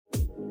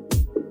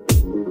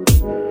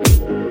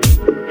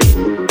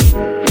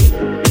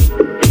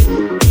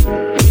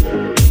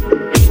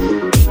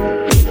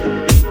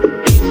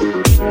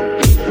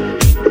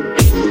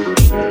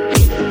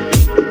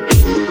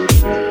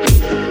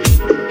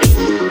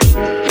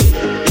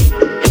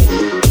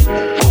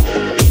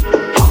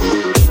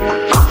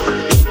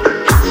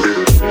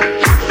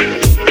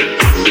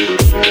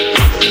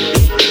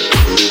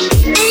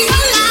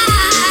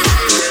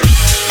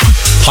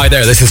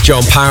there, this is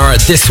John Power.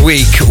 This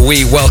week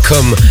we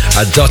welcome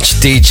a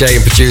Dutch DJ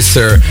and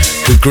producer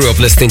who grew up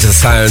listening to the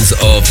sounds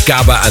of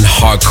Gabba and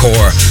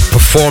hardcore,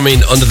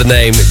 performing under the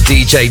name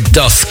DJ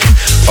Dusk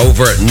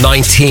over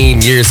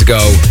 19 years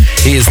ago.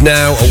 He is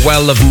now a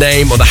well-loved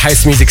name on the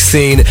house music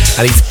scene,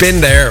 and he's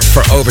been there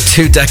for over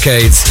 2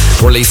 decades,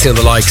 releasing on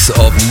the likes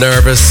of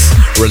Nervous,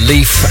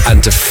 Relief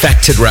and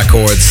Defected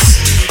Records.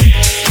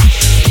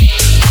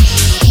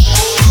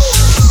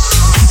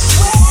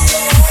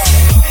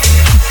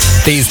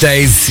 These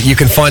days, you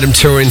can find him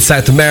touring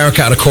South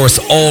America and, of course,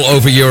 all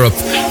over Europe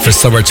for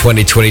summer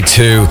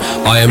 2022.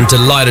 I am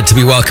delighted to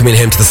be welcoming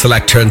him to the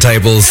Select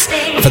Turntables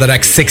for the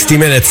next 60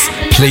 minutes.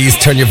 Please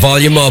turn your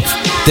volume up.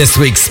 This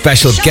week's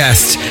special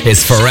guest is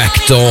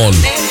Pharrell Dawn.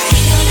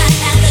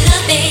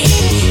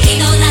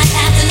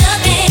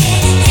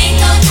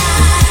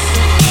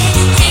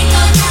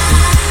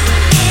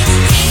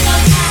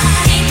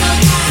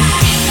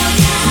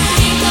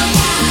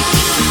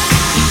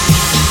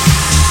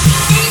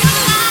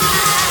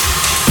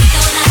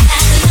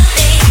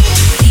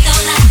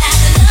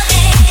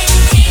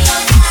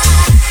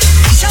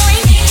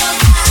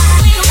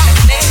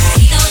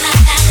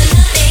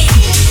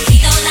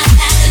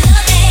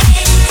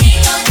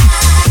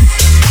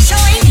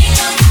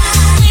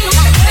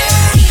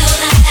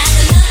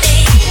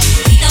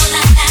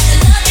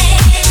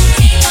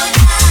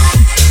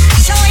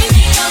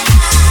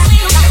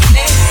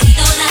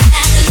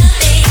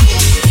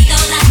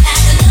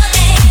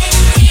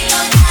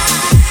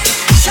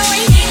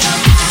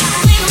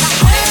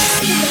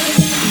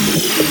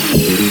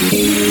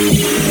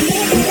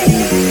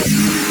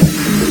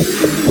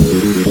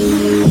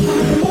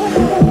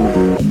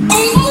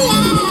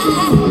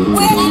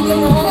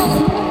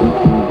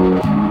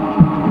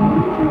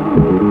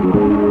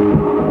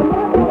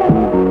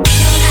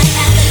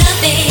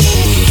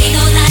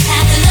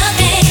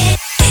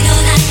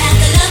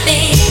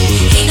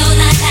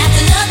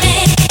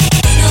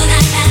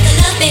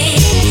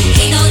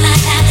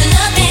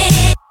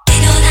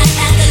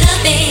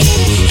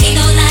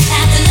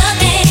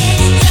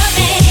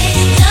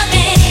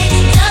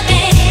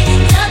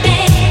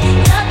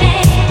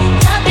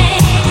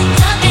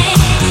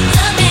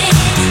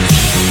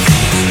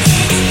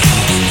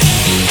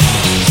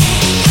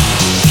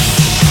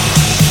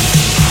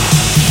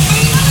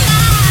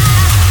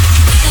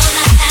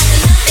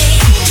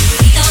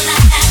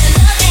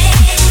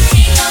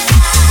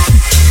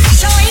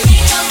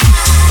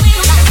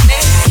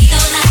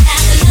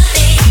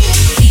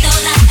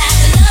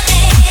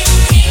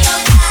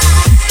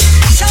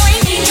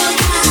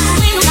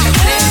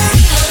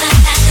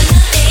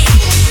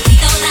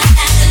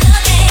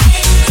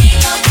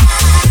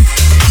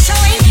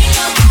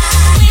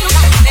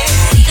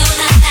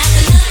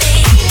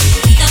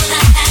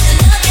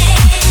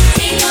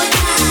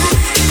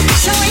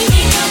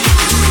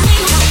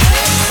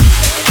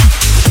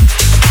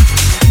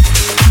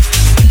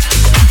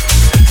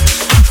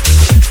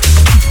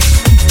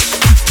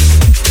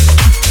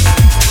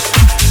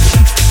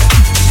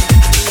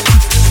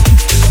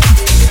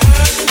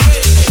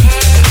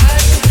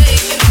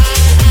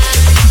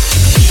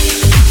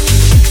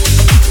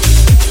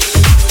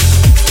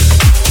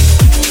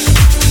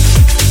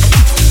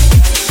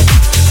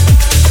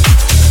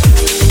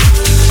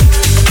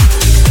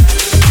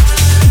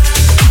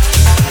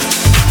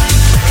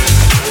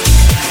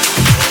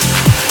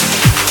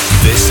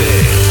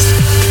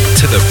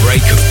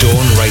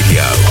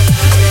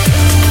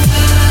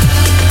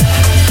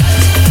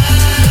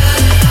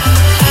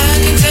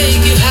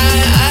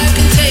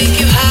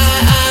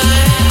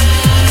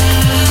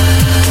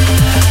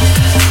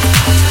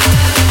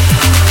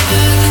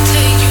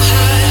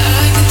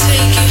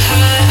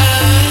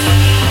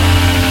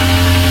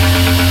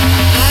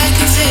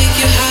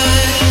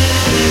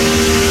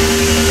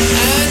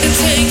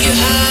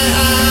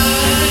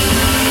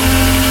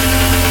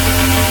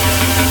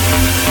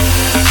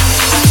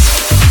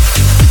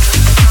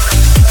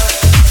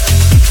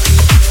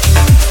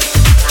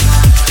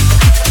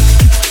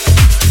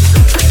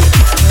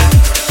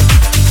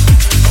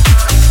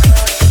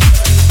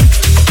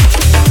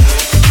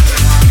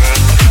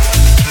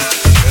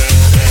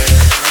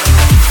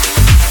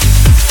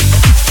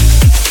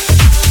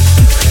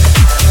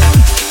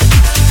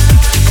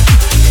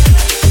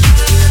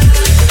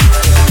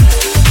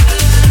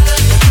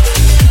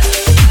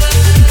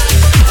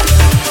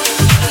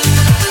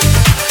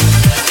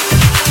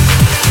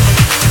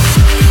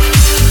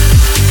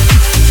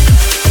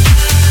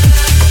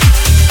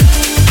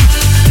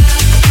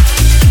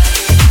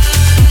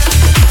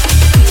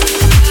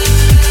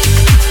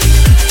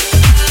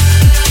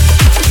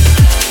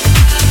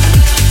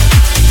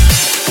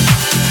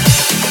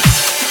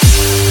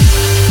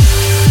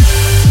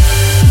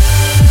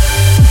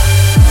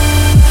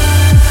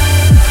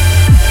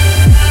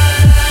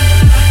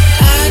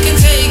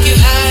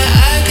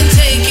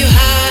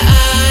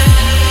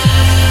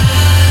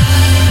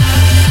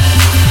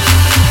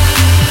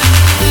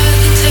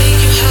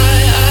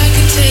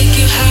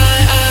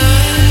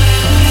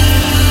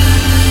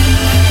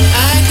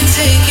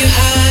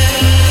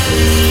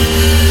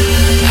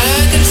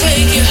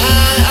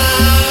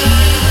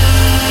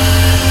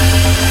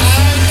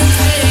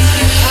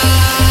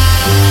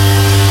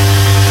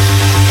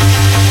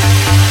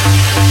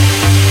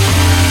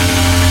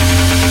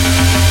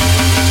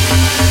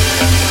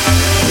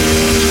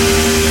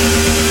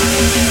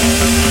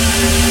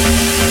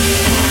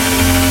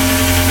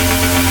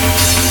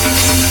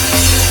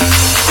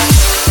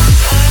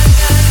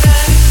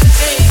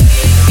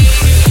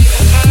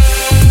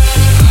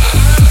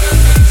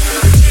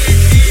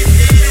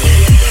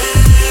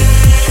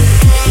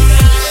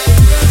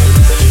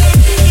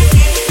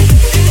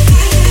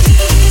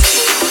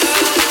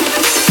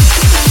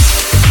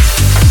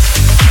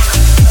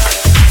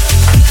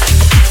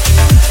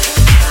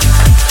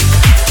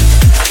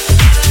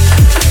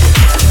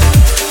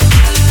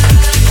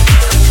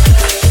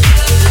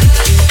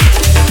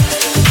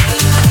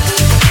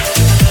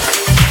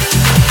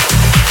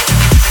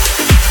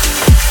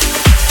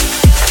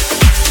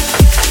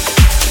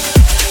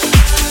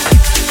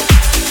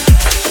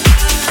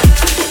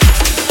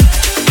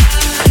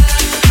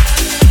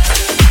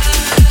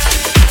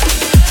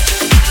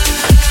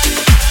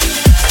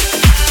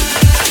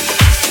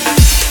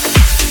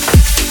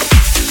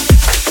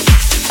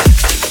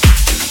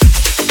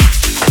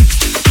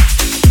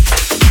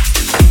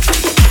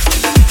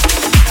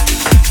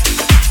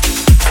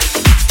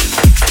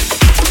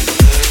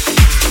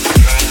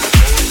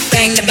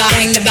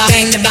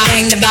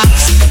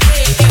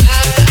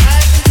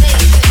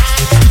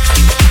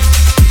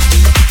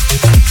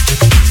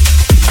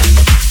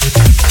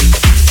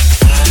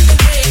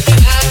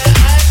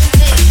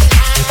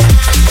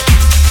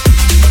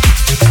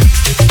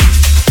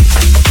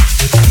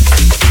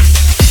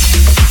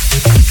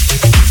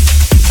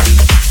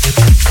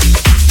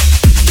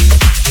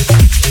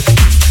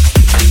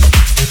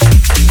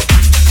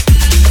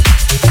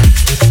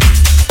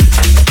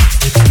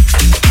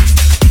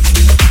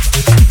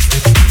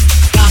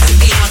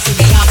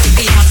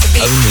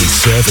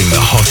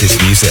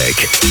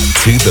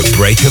 To the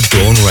Break of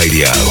Dawn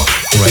Radio.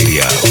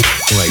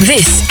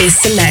 This is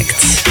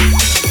Select.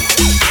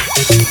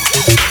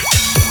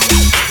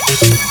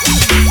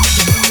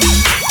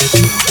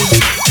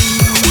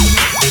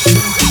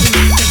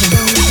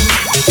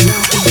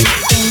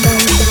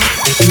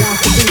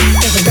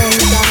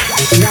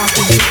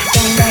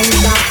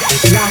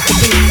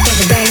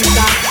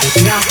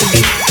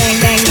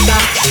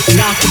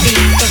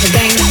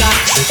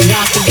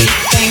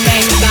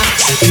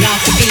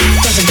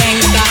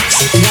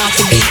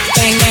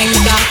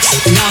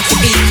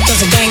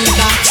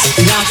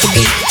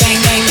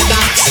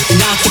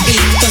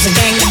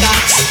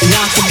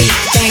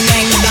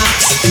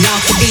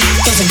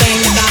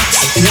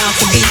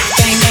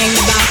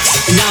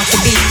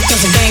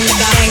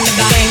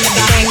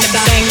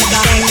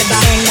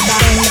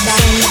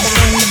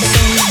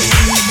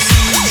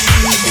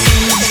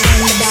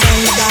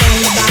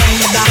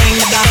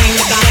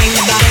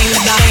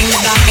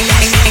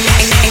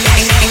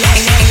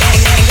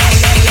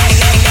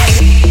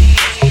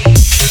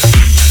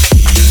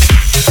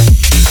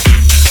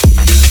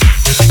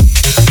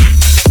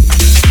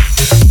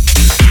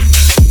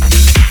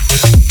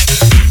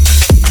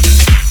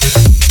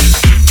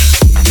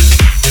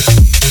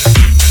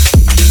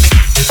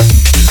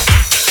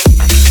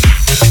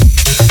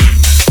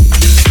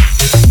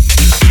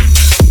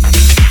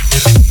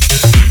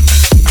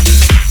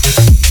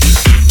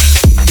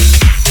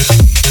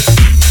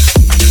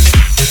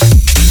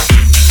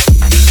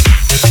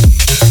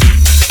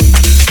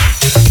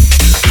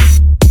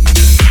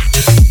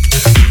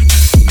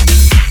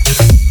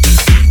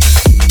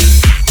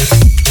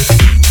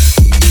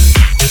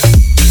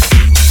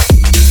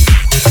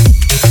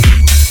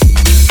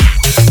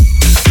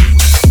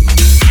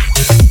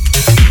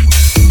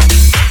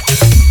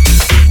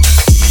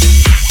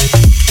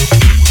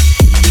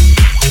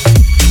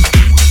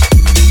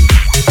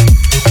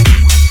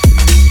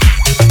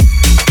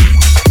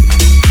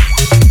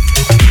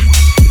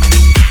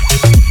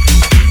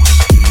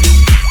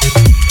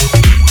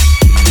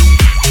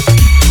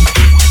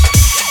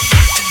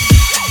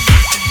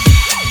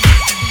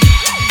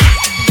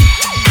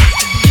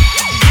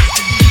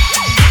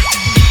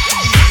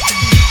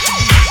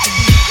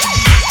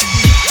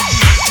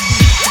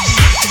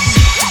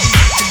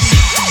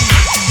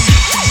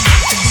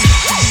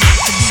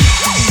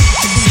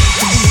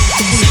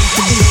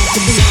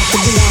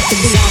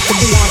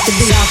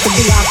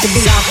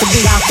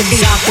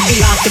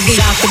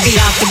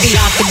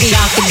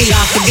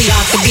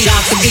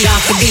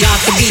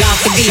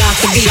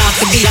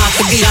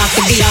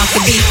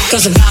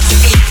 Cause I'm about to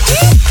be.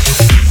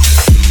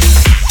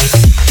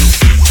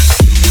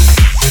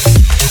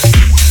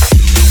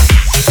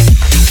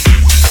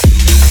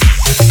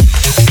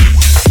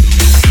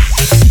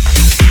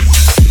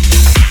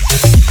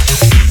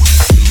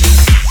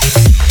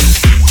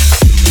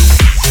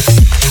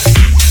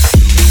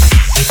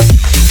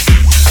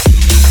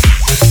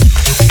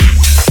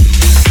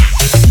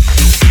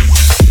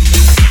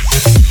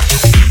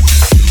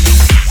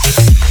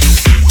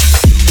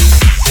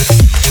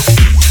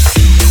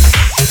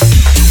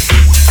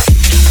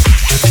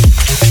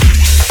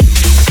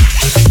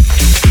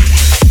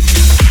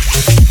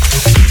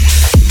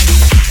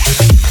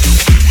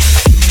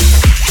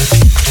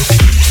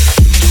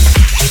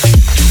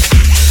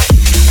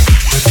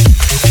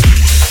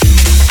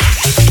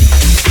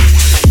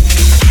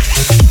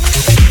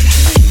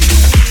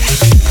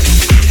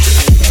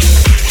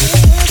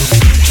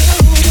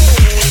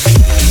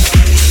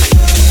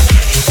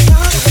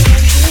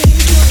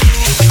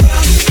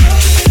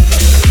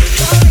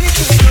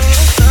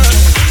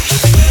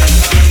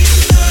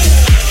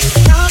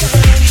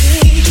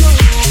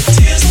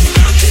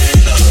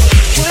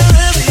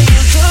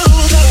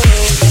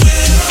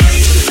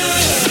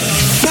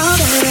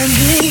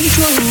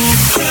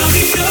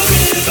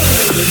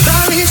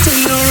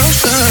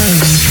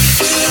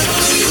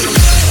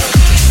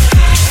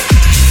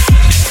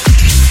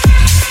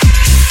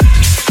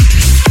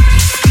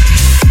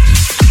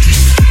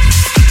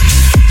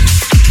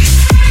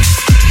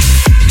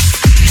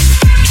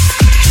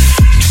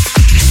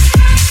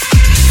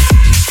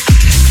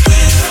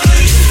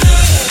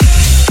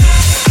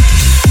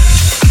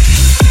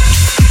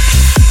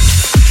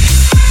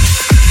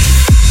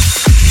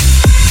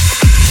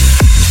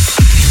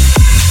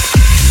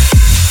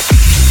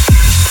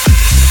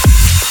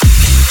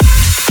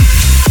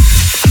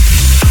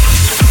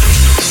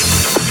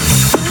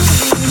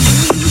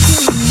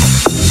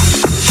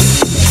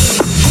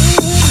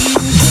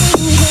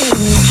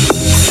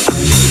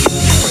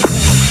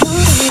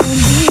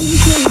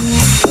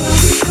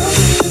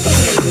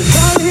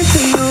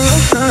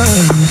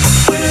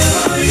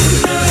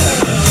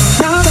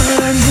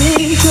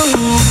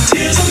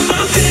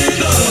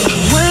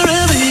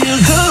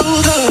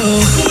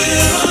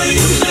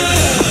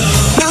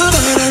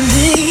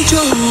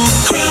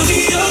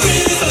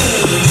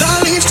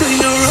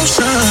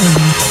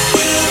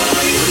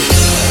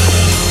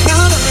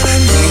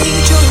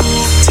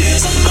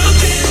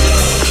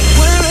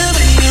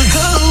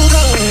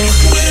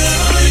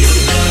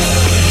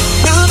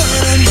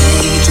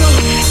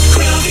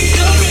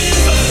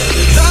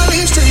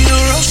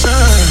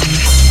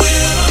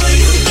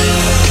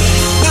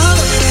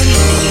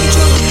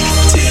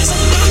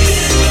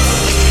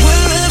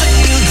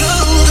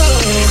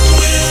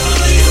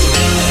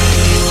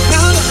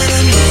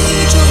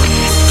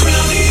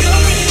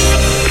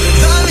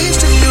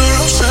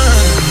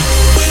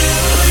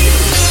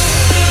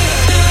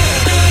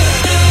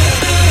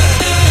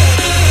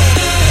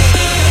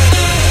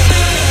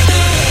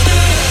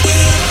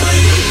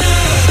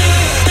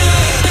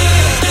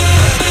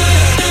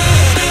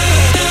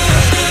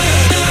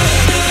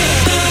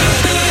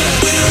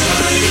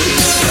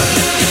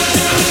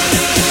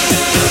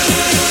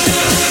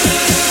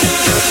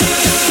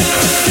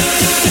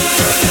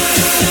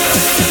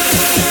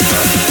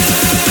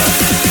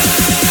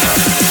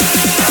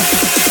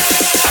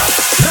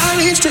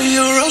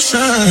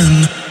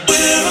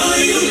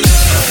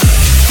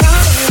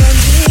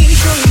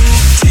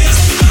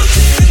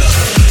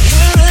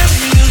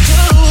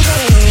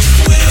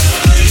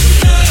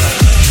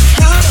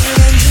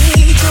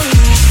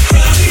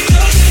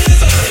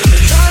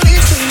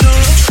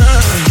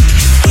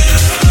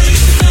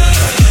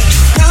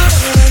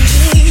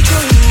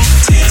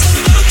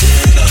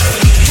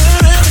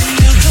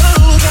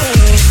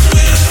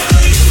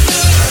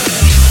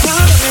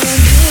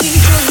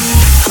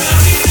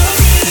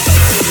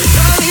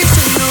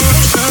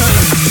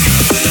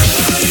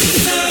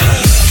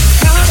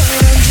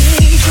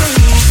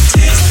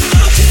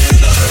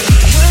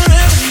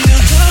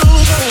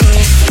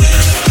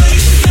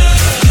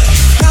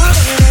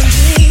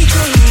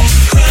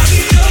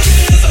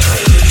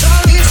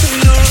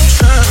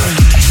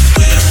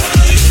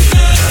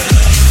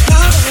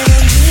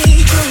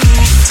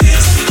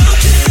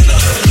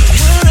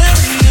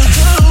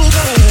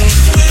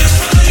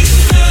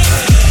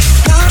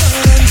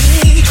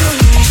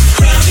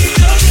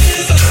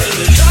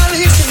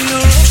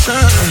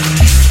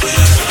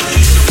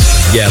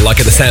 Yeah,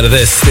 liking the sound of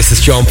this. This is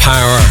John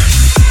Power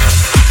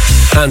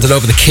handing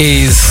over the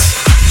keys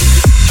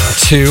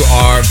to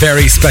our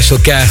very special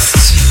guest,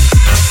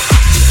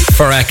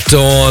 Farek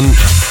Dawn.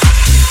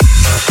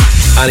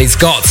 And he's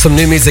got some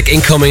new music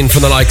incoming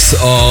from the likes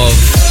of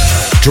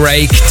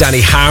Drake,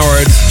 Danny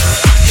Howard,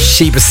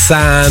 Sheba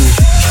San,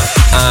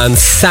 and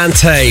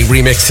Sante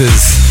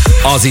remixes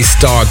Aussie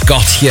star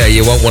Gotye.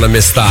 You won't want to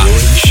miss that.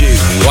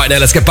 Right now,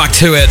 let's get back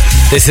to it.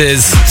 This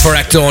is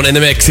Farek Dawn in the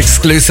mix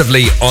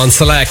exclusively on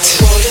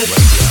Select.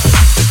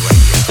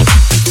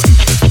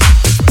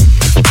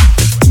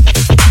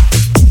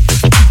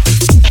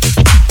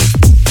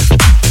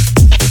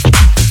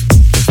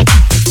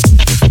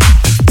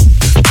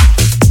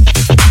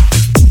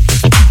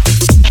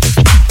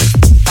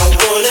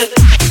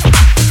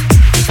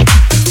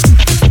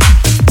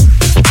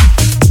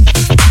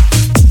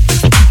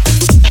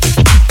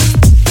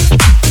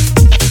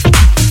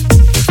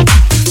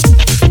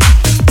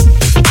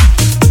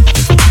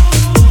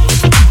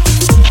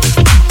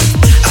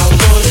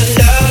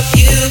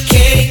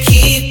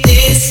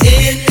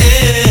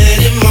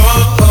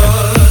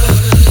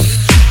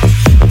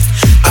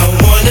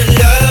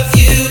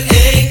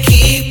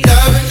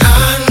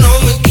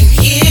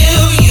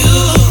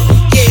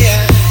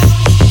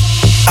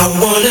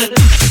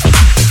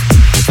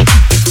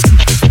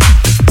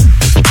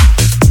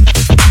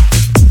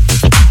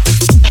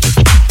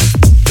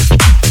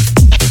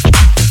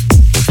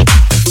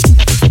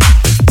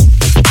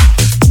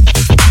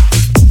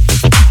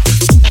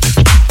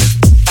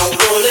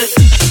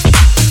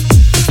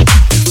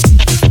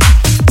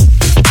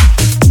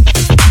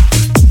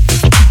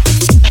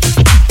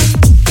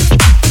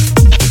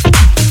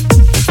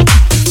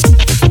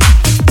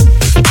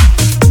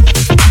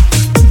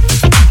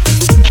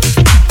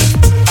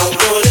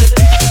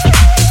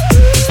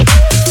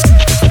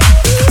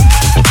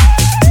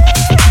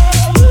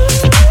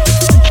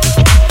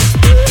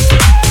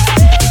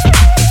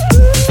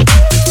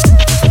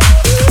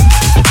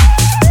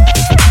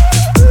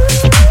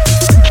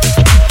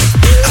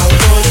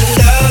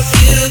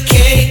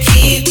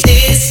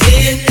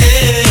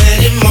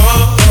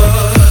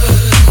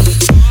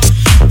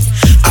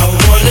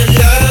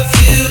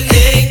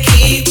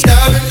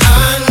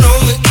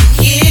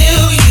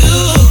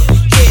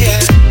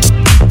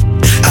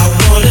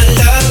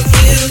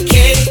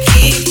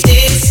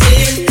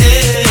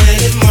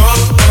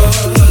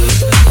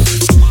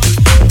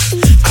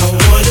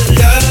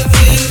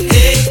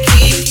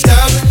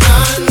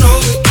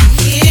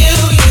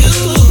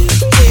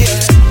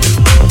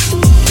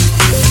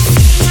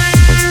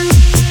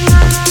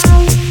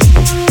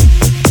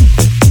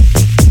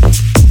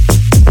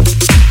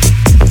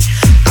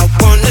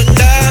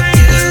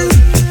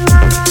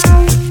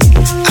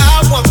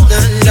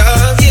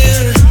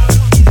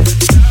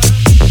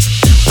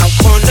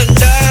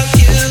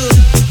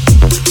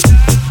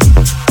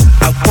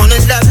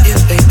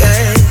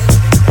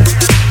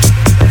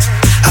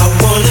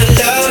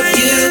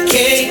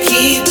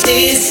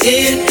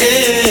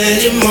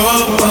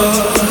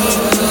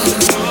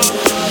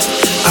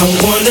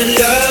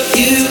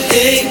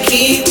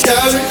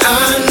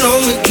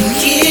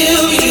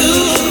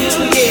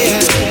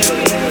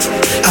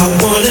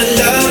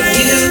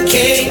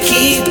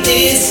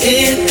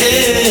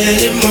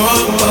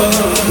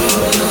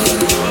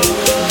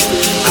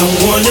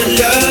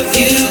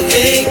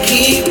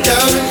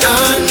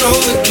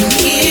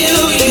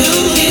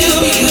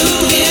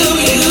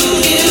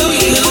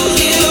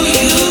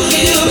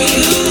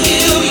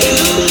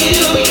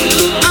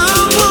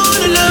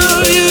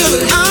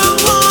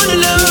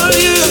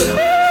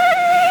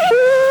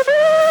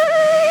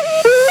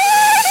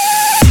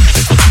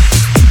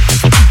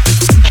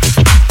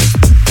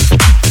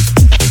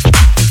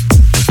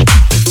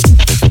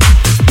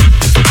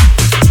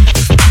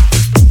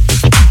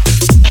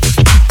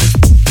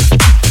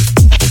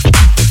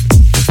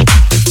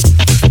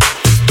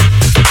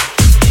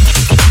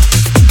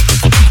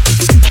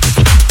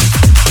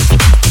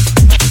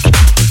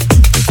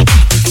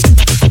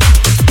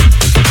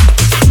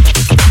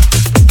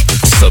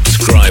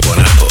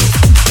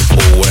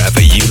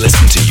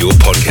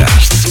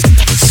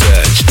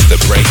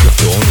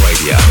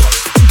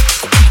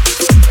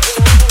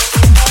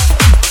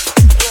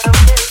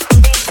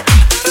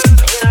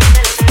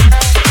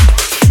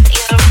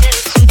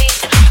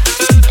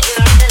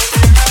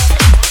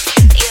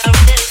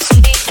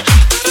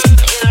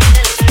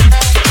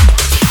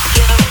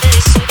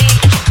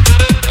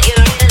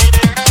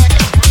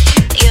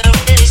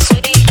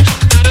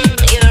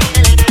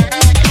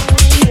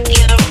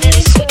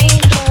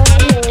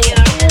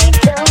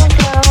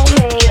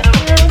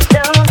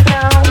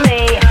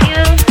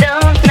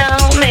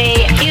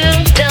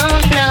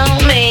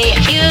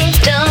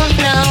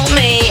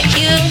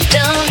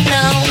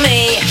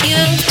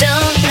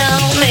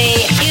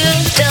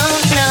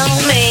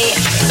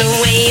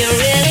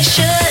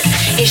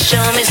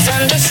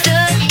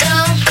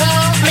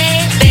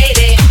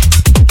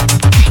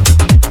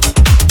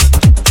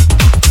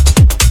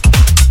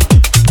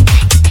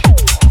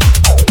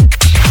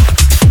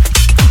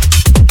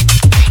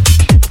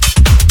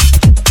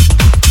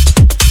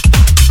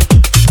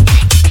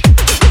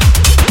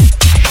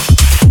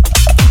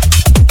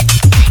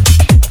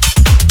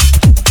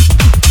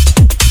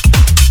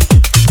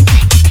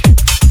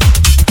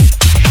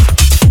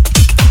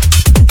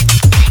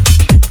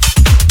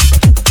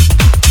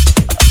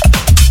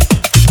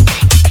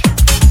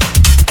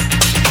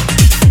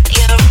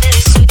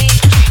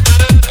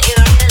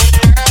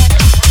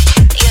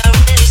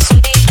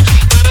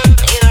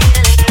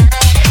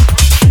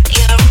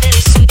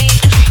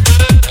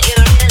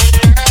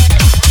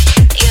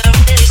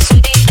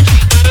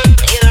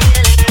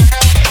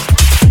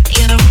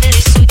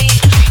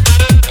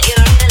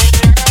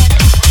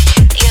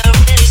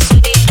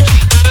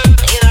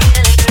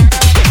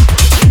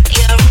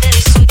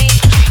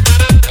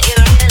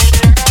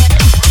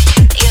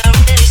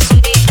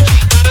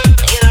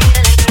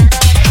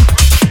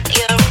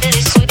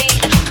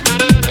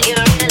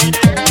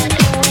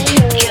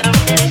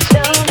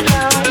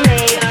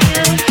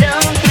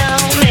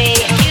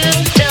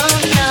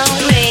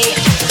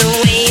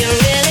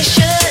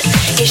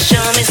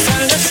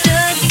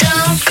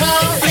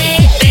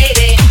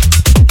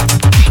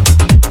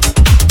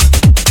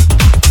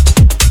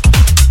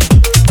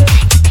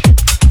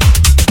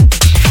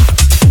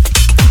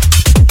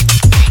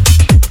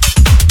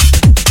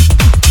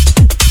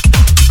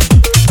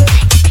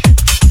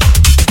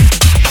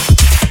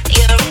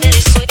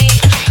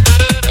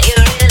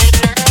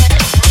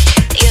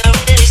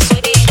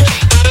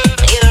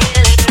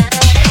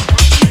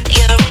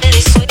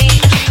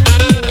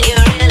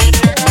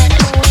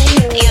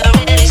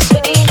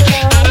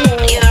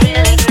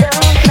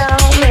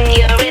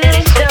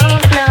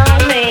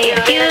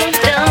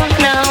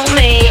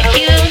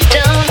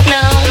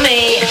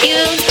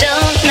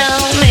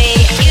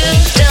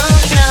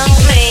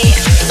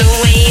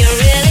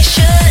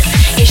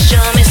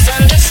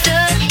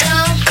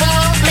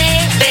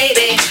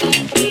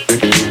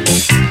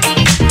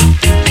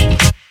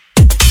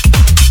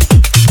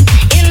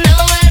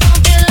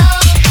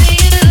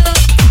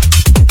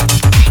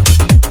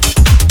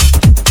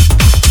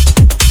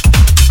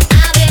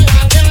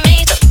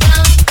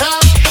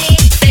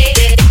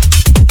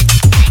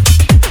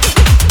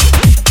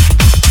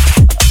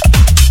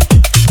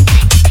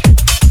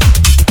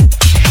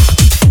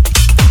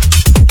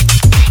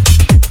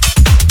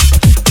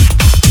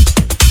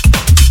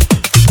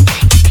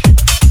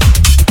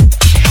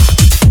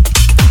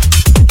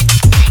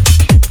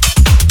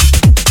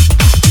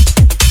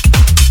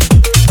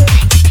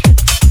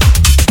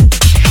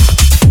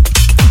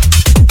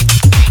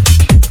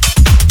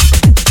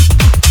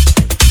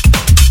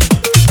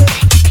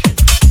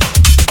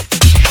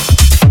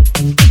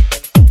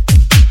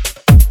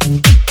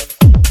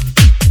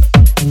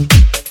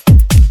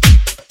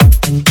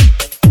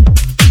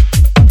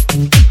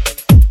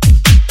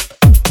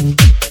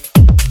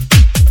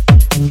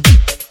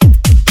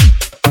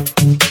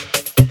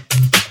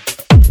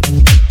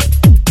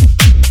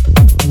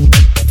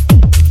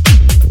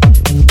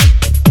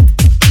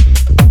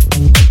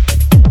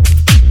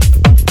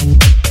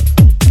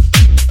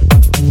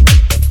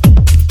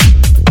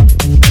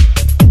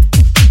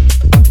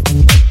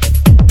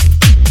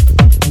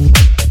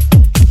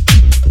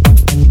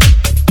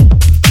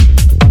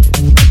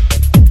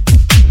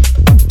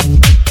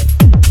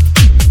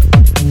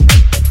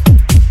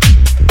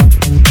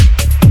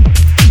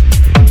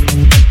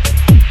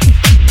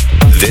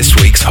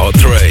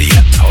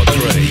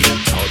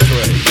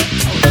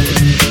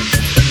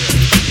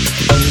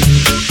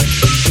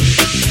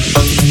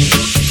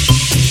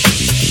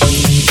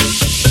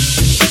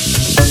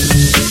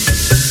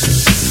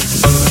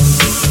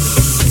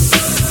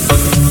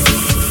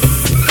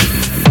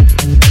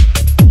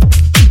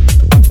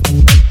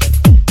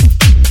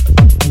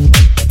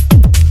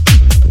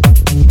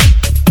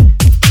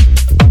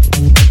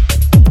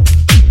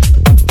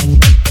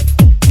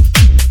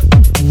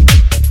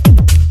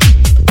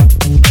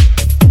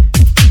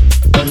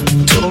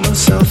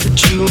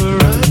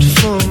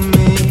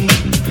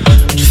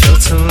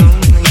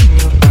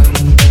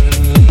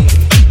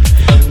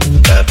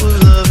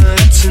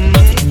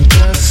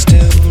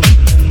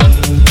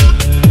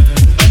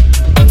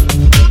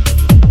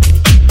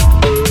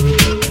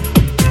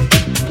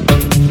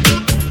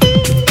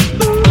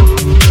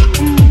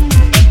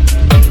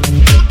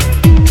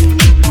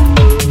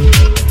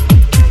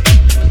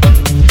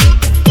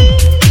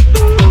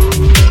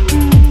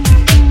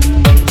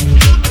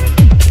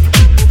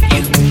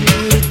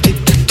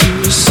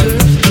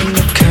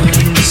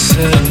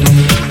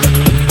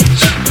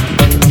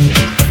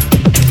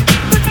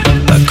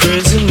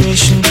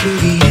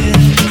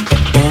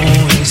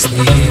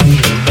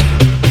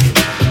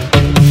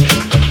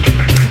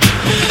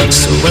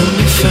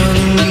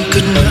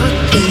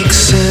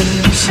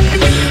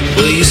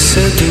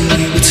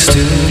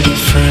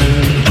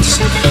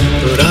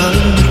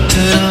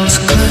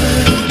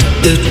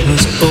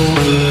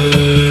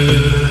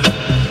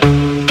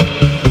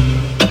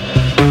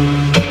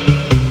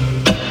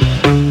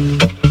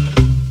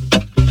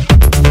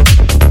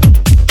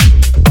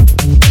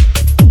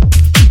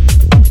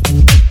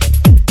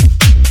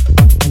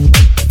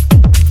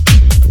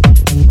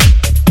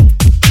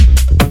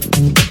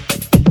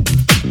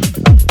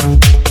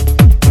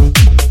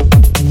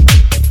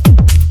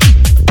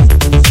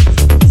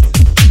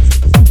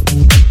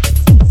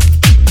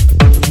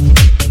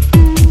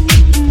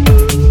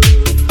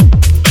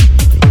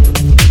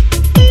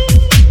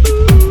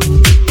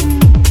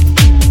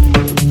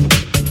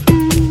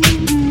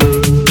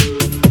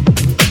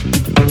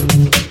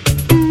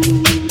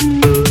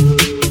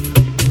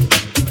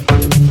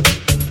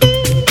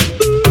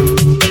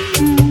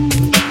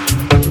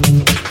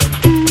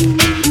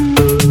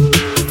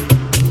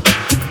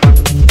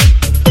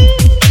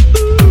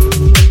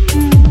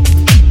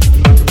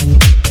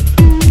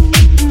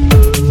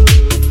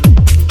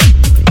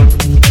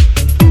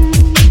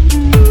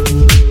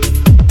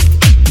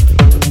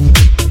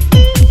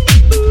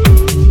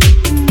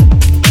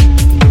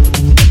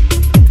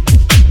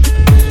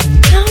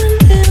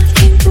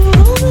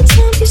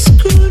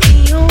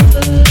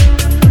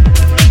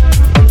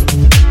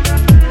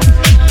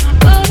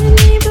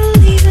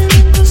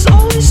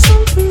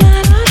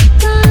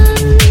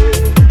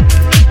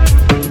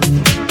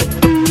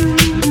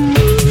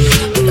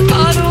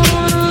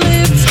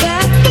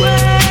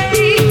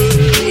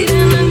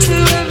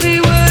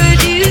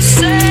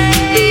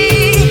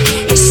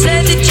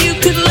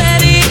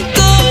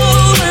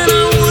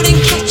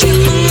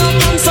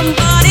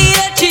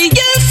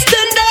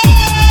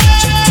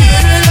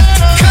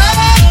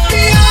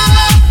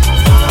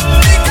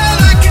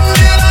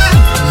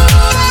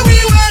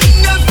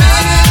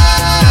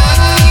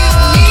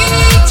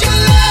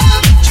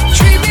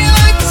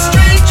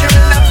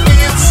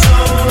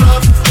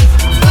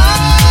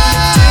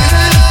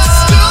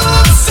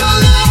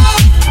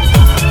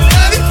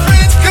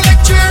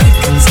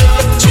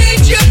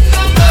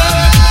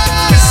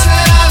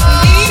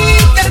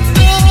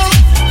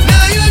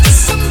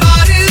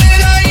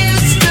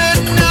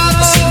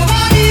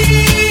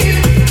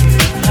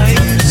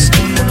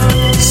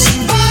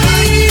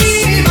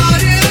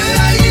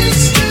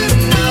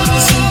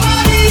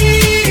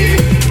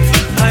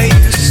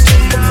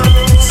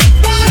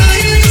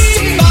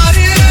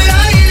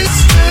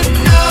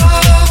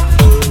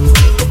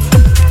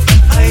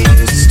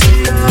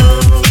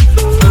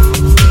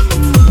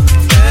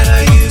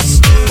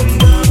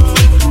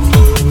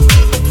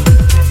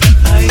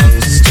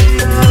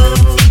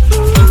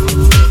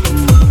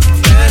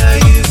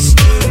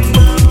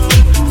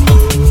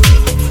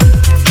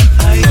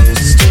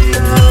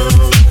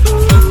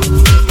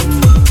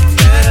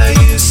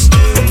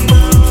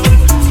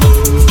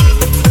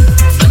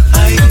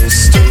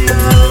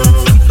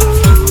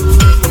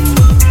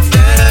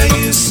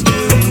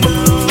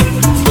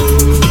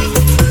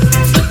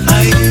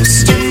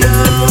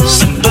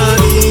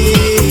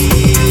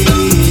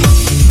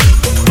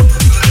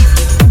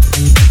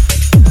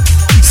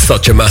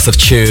 Such a massive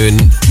tune.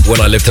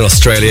 When I lived in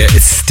Australia,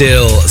 it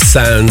still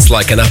sounds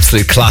like an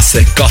absolute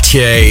classic.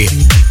 Gautier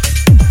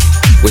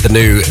with a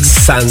new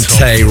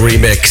Sante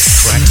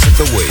remix. Tracks of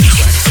the week.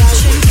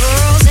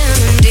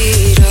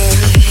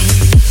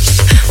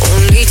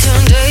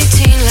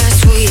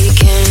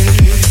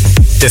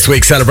 This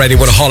week celebrating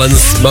one of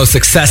Holland's most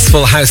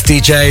successful house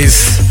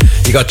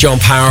DJs. You got John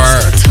Power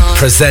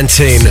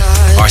presenting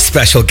our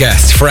special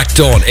guest, Freck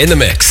Dawn, in the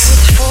mix.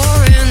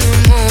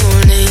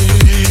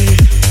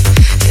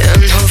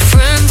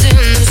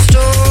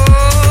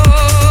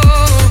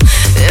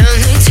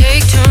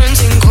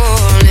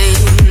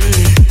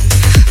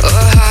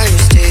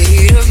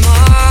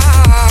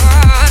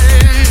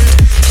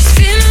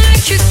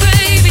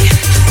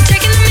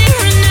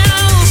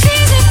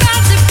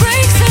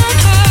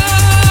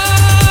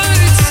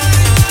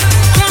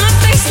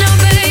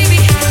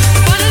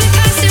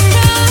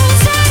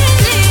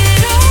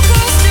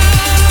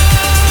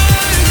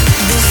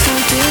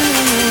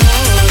 Something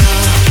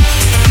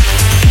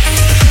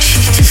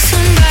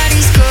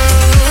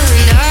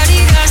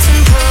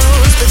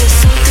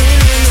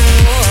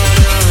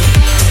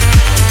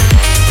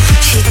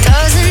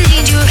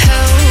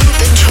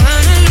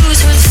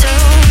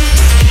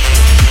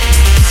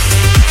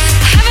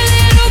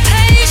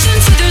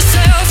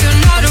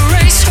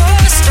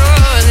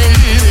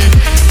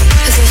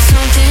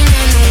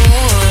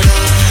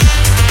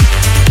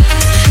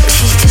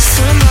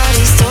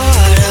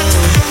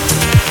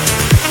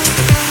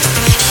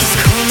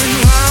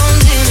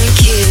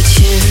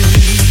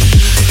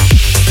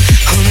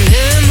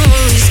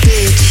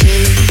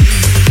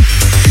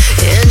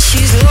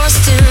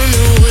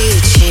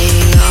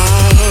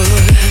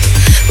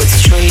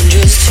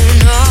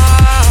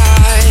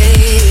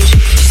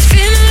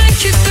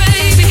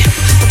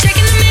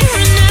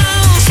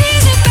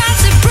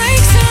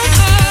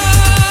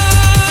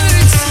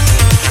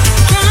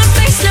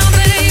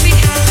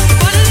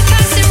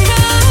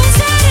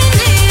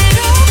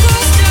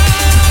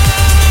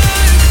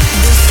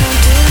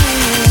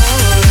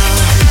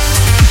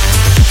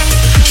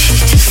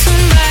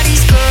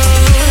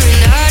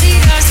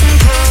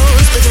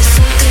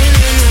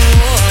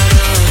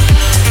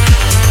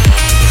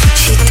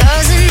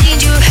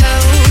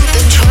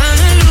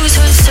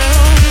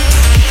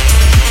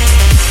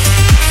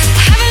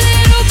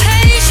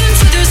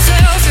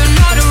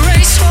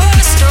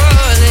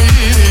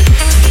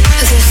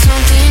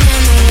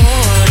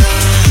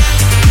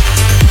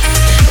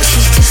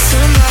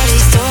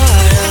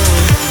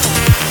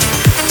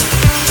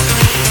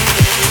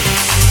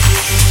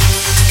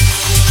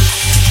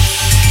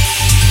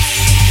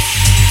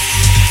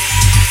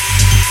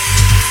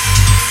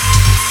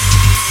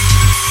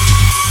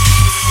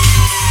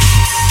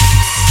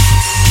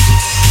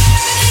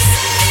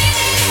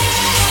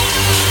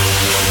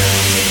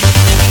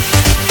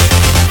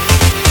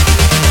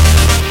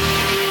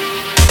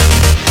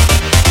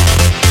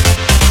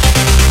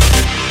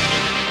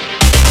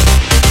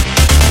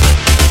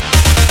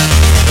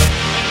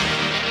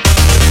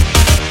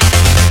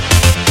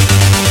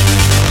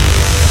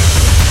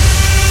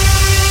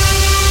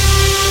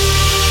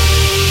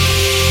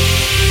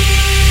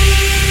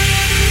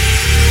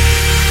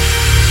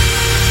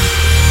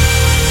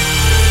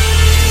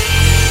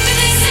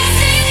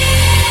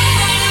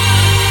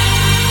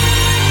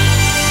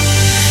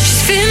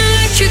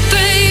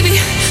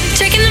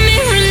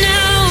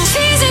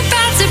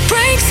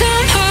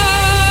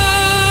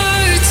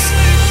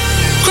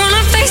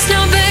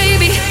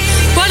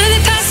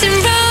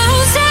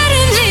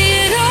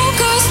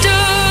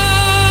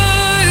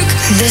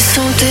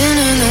something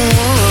in the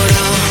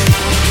water.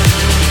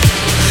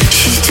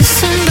 She's just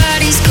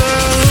somebody's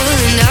girl,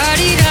 and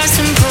Adidas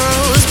and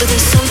pearls, but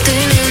there's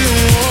something in the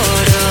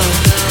water.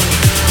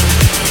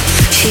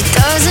 She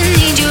doesn't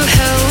need your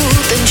help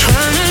and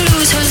trying to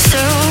lose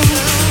herself.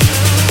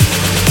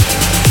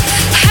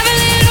 Have a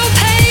little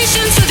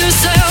patience with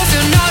yourself.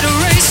 You're not a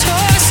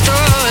racehorse,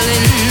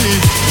 darling.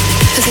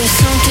 There's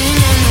something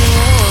in the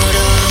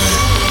water.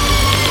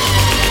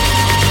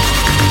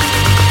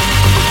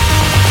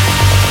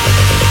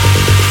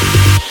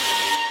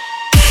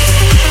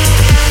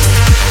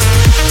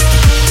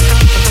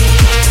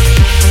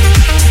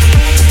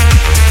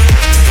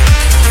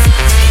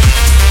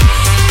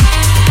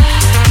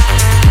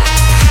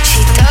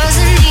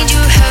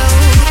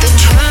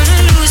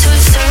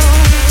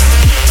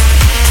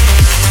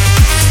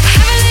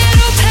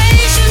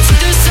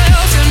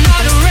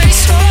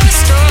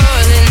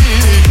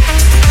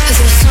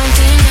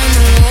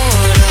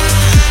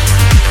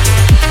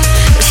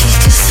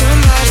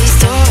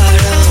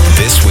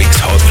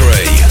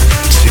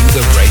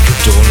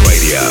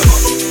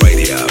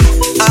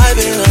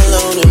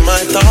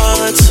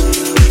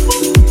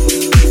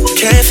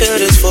 Feel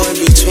this void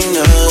between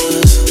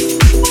us.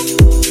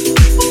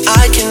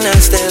 I cannot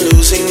stand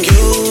losing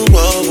you.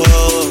 Whoa,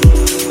 whoa.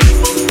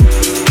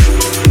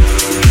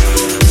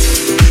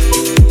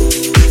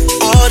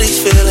 All these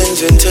feelings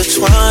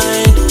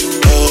intertwined.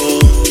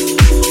 Oh,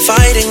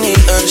 fighting the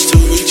urge to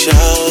reach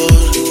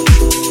out,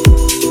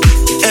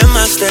 and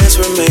my stance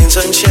remains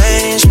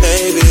unchanged,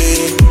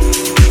 baby.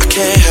 I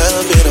can't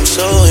help it. I'm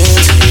so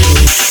into you.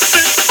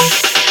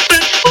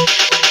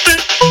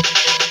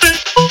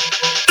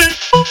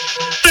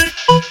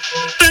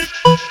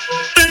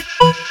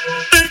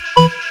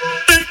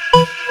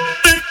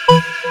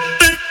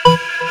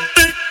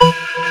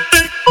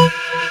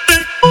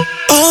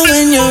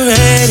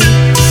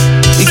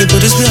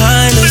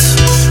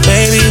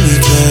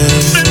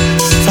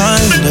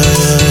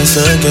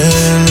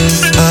 Again,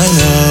 I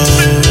know.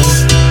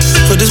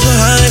 Put this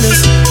behind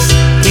us,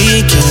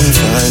 we can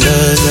find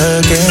us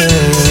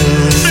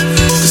again.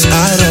 'Cause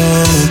I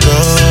don't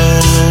go.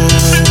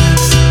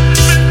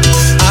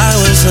 I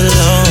was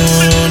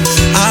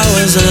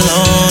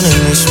alone in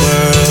this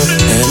world,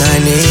 and I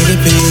needed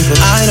people.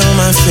 I know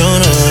my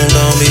funeral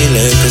gon' be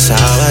lit, 'cause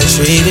how I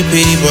treated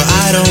people.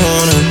 I don't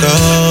wanna go,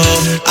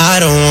 I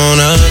don't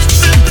wanna.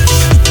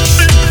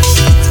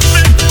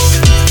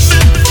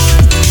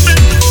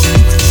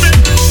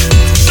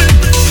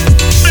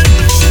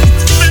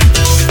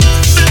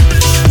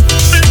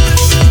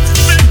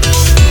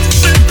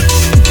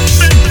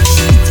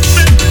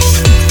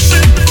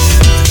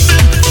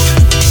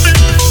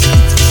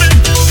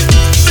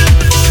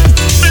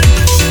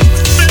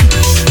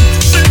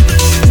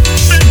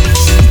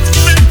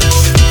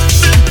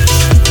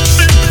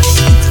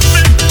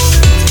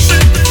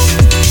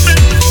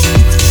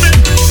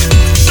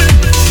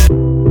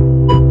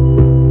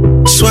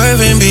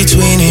 Swerving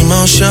between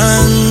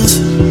emotions,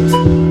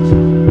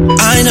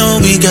 I know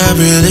we got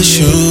real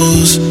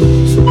issues.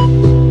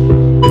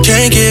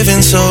 Can't give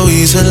in so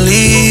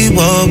easily.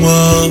 Whoa,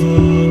 whoa.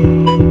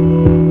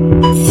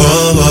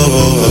 Whoa, whoa,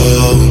 whoa,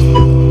 whoa.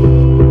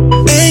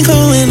 Ain't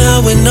going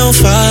out with no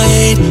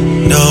fight,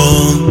 no.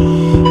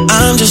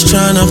 I'm just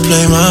trying to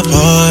play my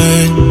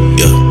part,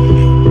 yeah.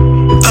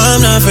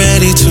 I'm not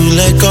ready to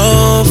let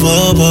go,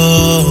 whoa,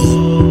 whoa.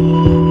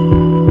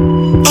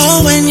 Oh,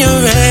 when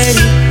you're ready,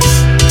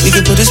 we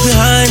can put this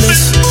behind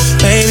us,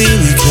 baby,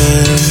 we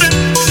can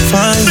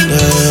find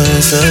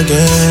us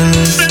again.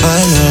 I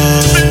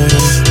know.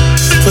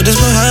 Put this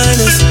behind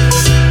us,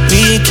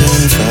 we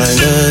can find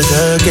us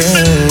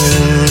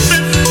again.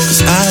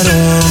 'Cause I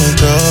don't wanna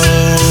go.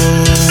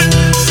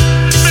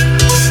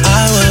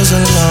 I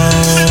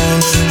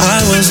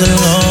was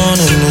alone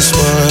in this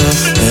world,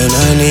 and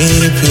I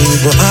needed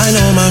people. I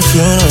know my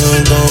funeral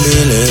gon' be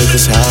lit,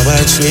 'cause how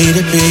I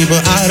treated people.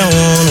 I don't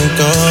wanna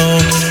go,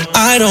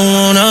 I don't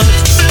wanna.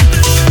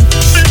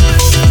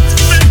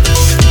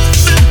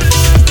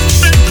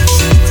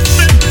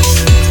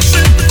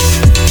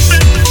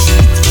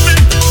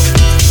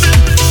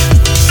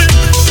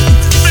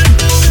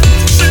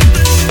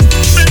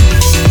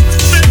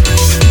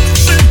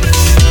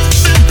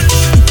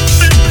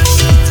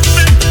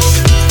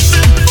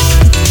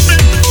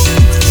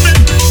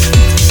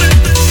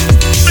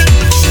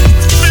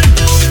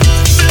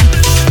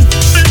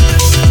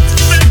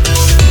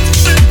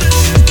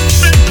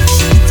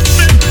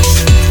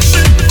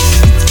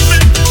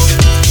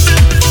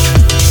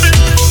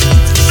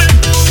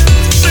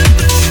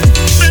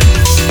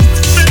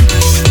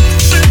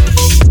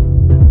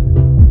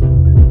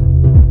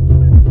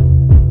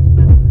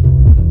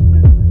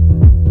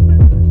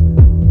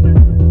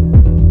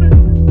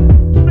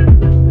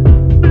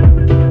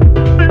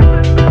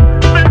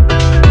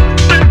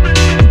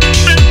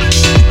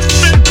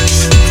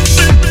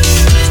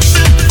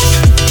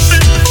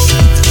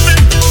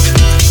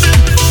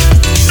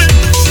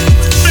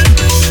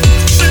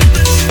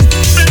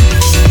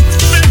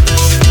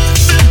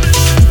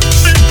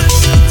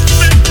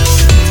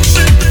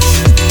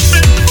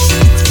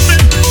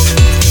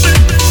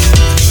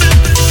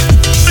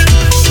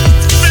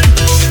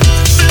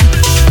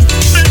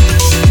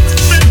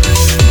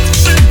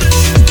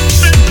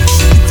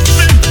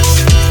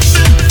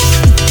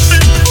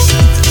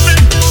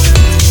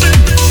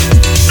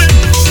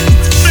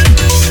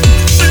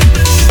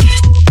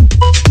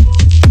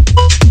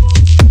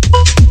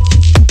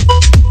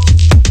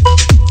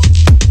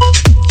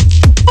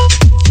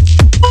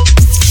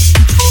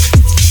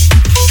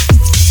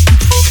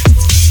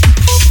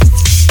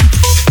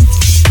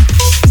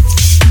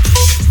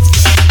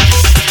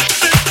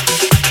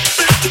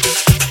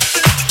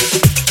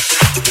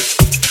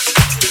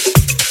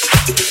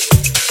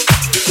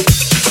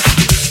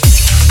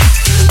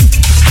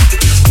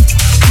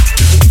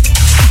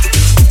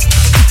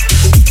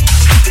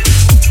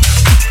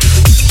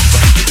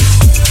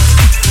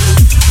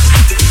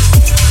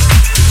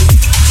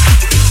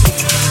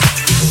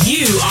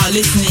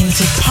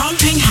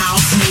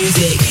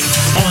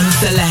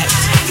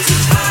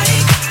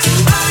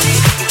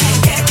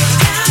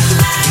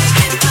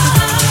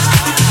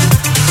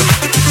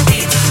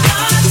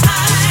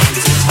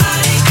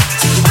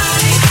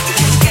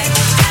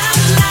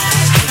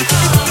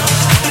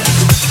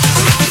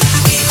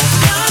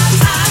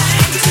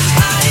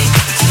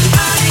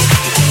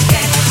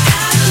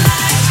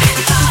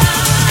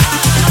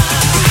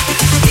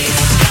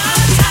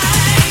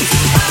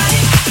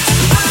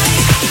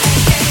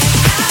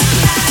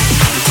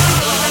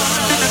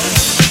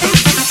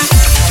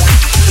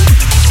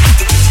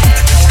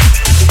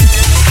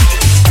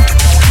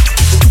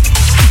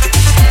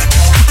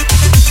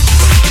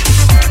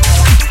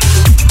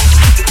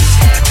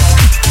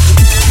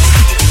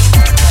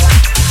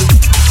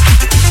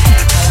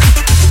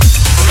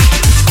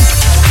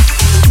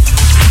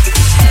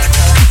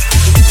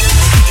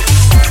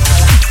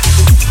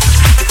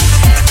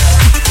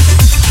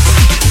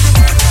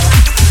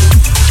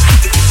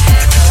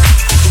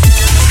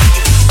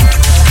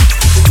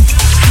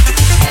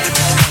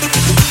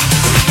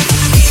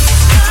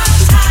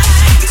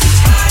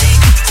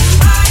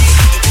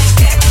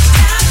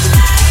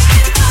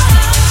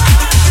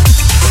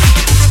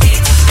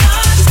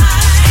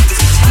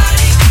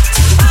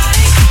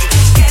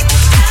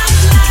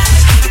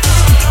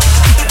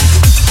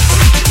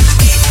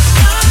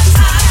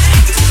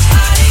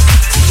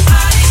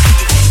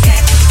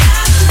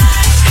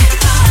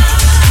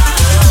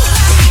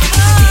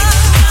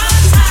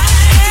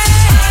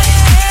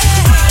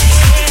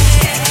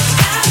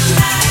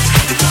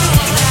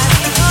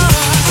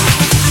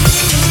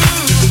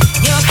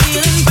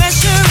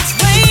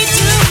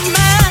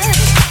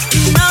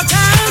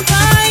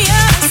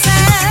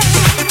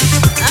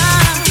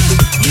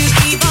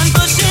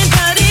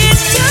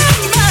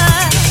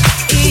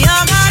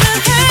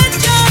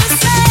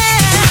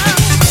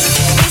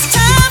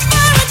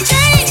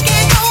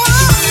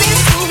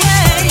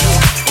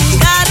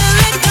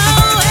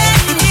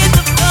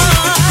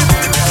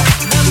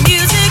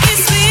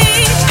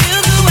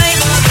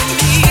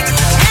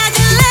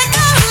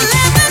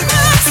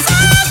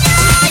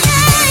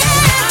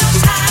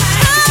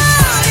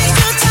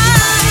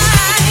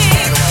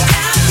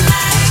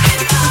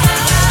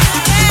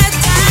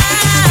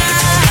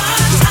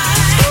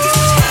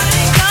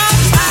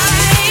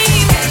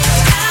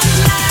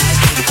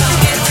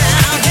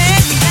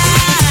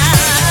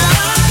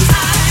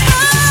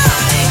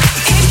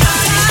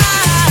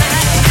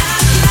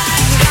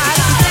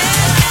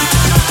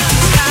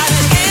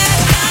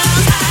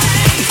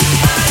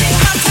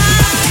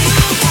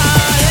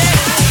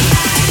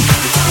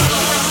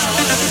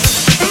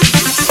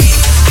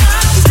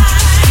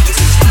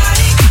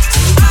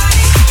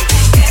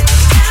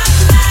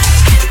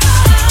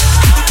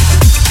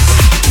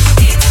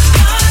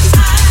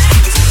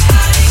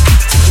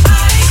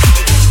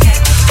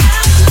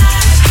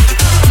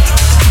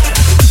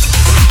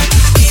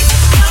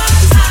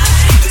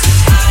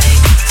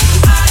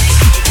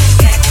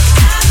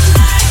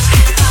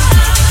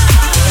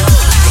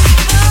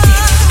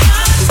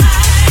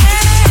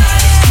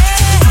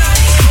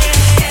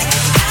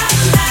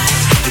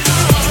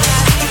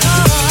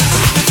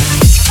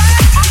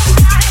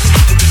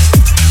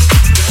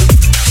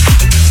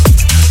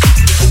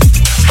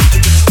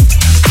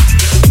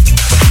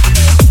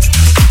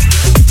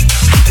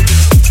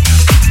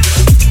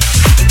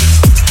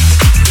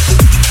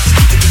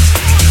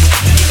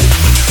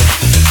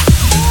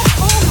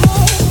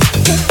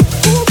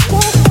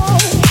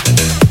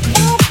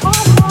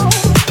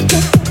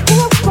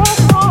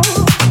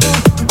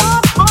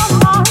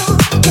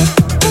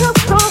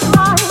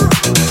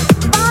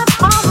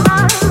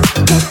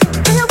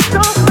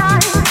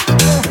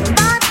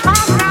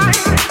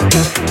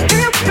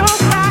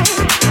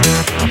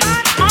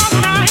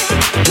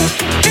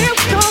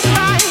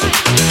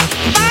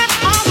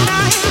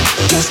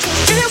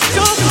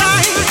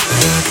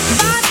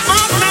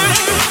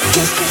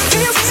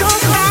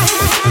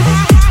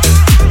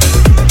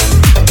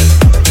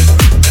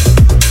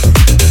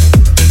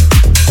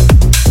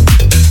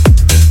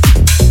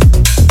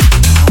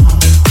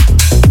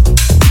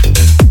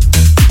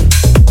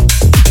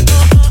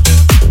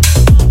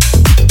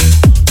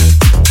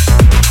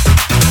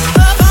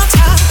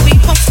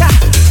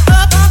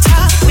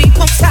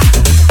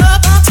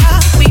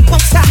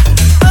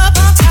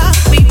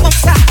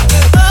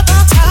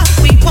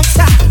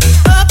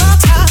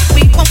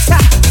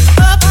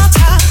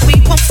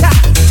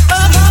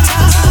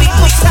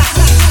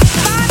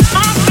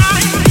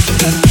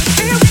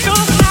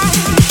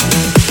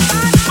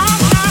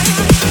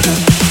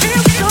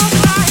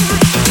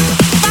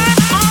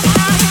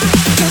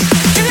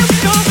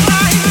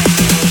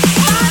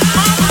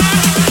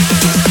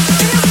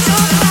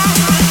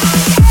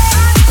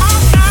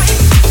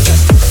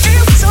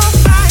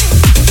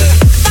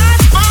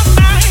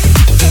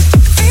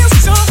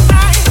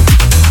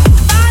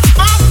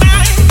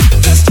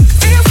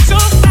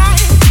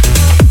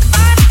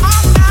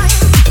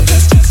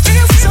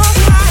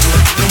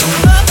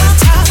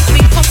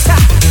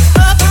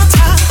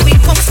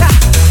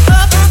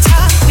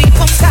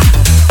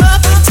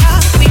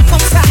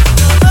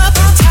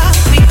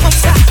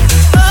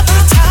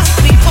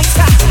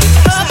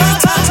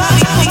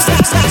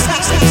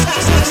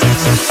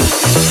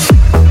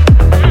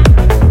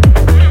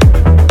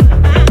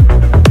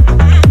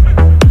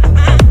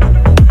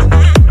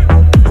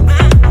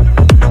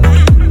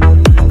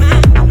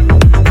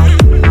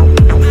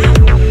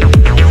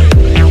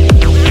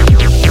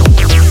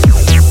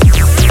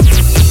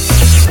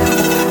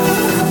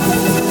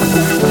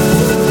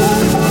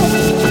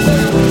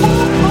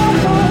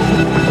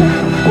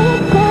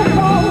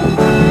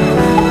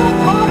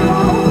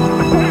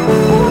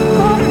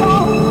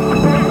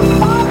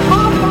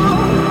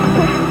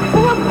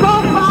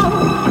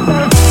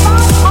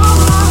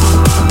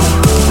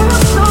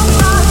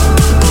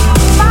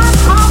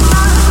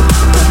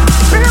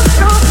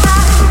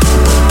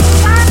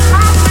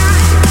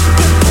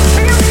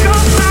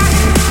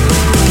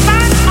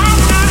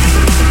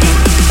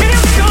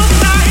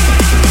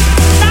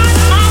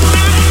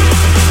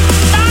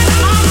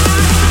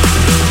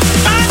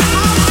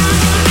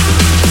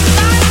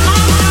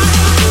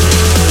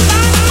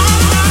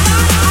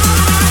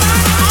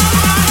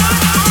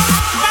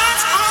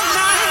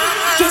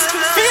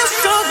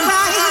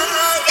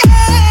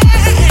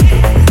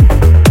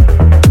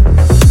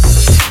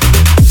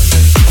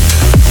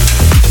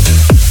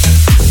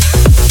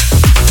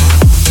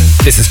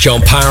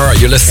 John Power.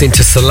 You're listening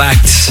to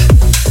Select.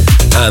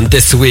 And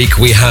this week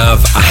we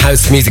have a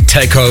house music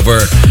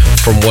takeover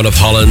from one of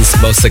Holland's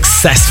most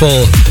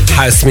successful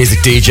house music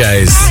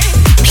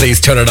DJs.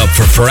 Please turn it up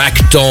for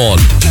Farrak Dawn.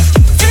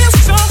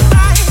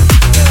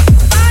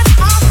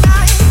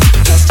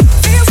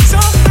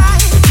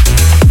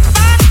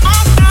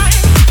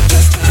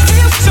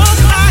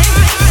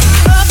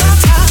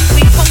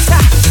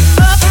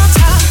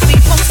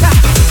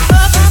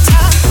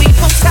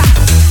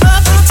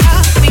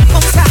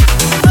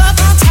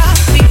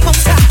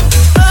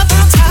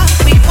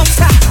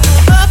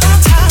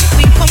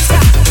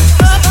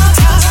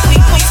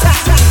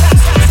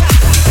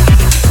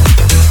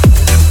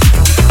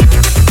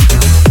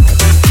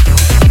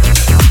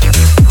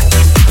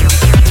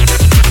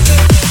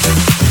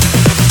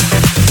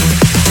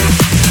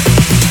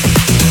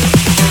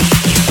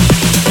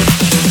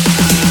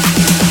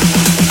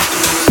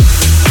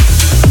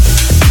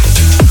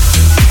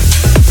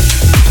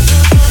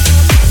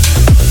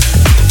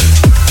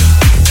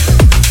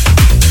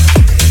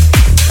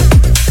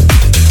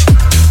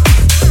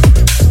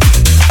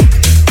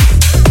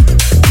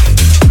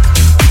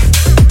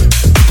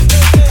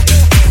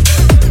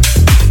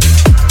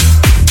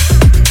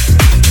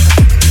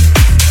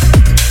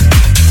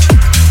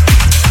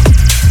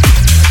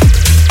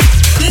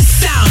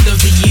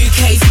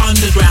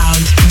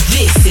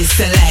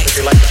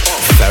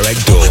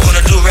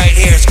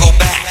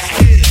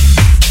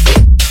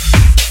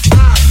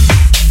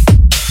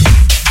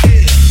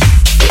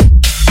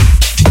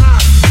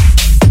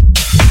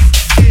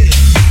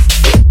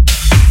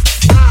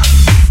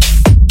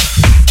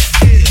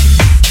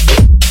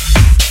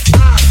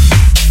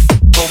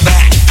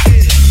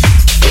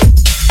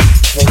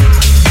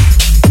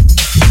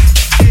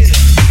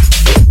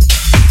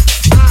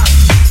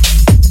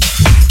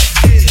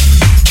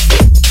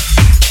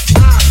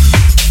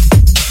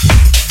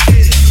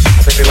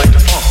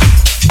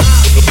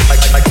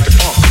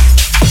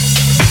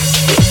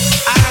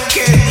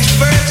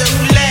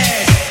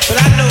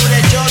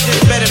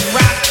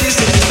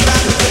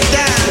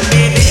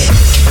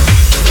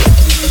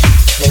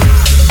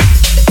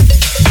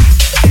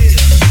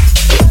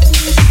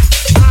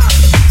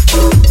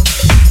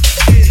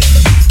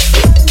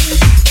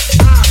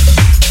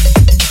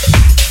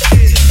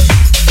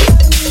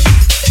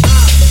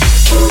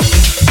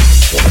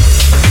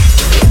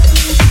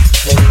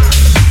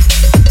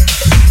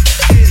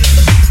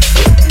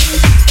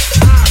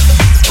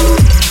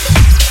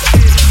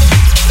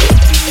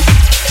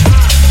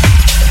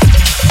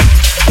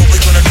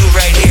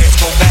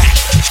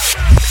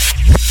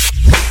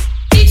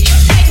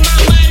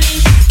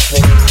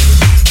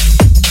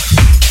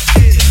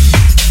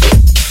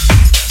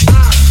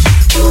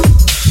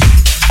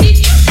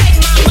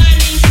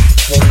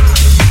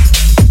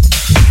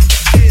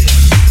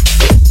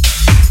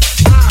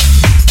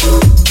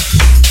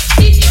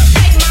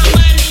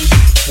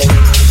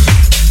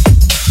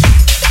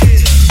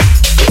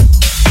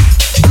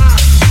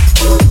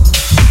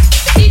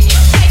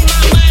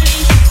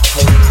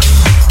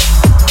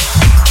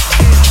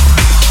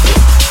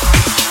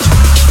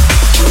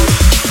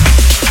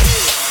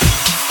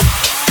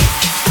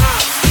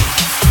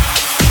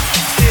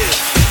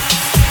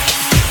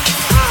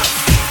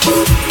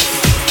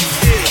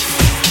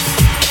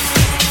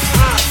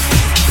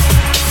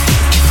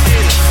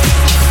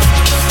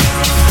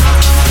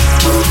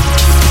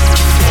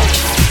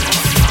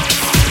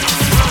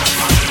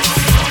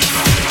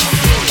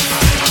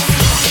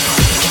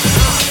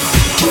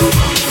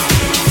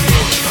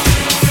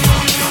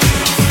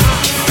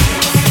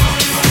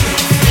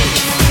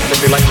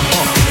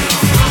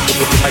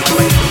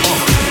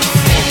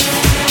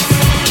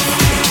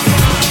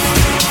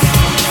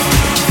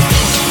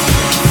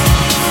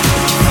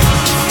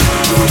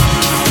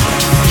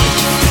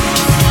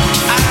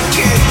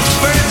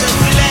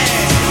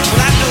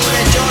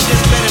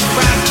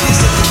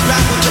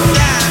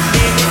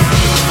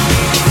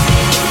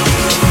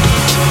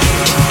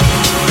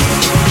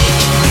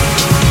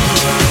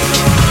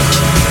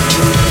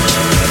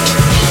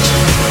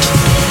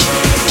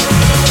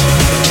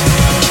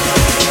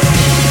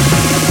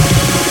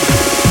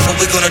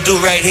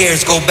 Right here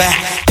is go back.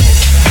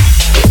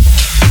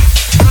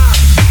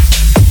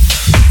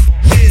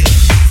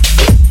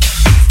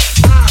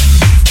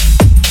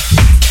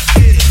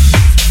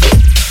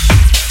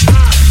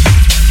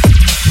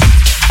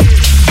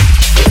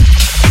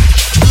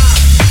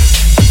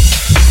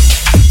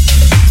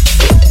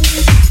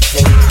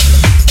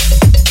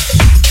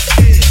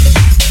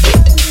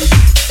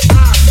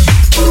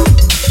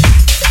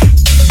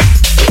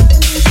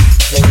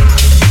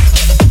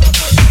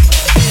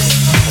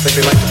 I think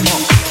they like the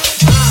funk.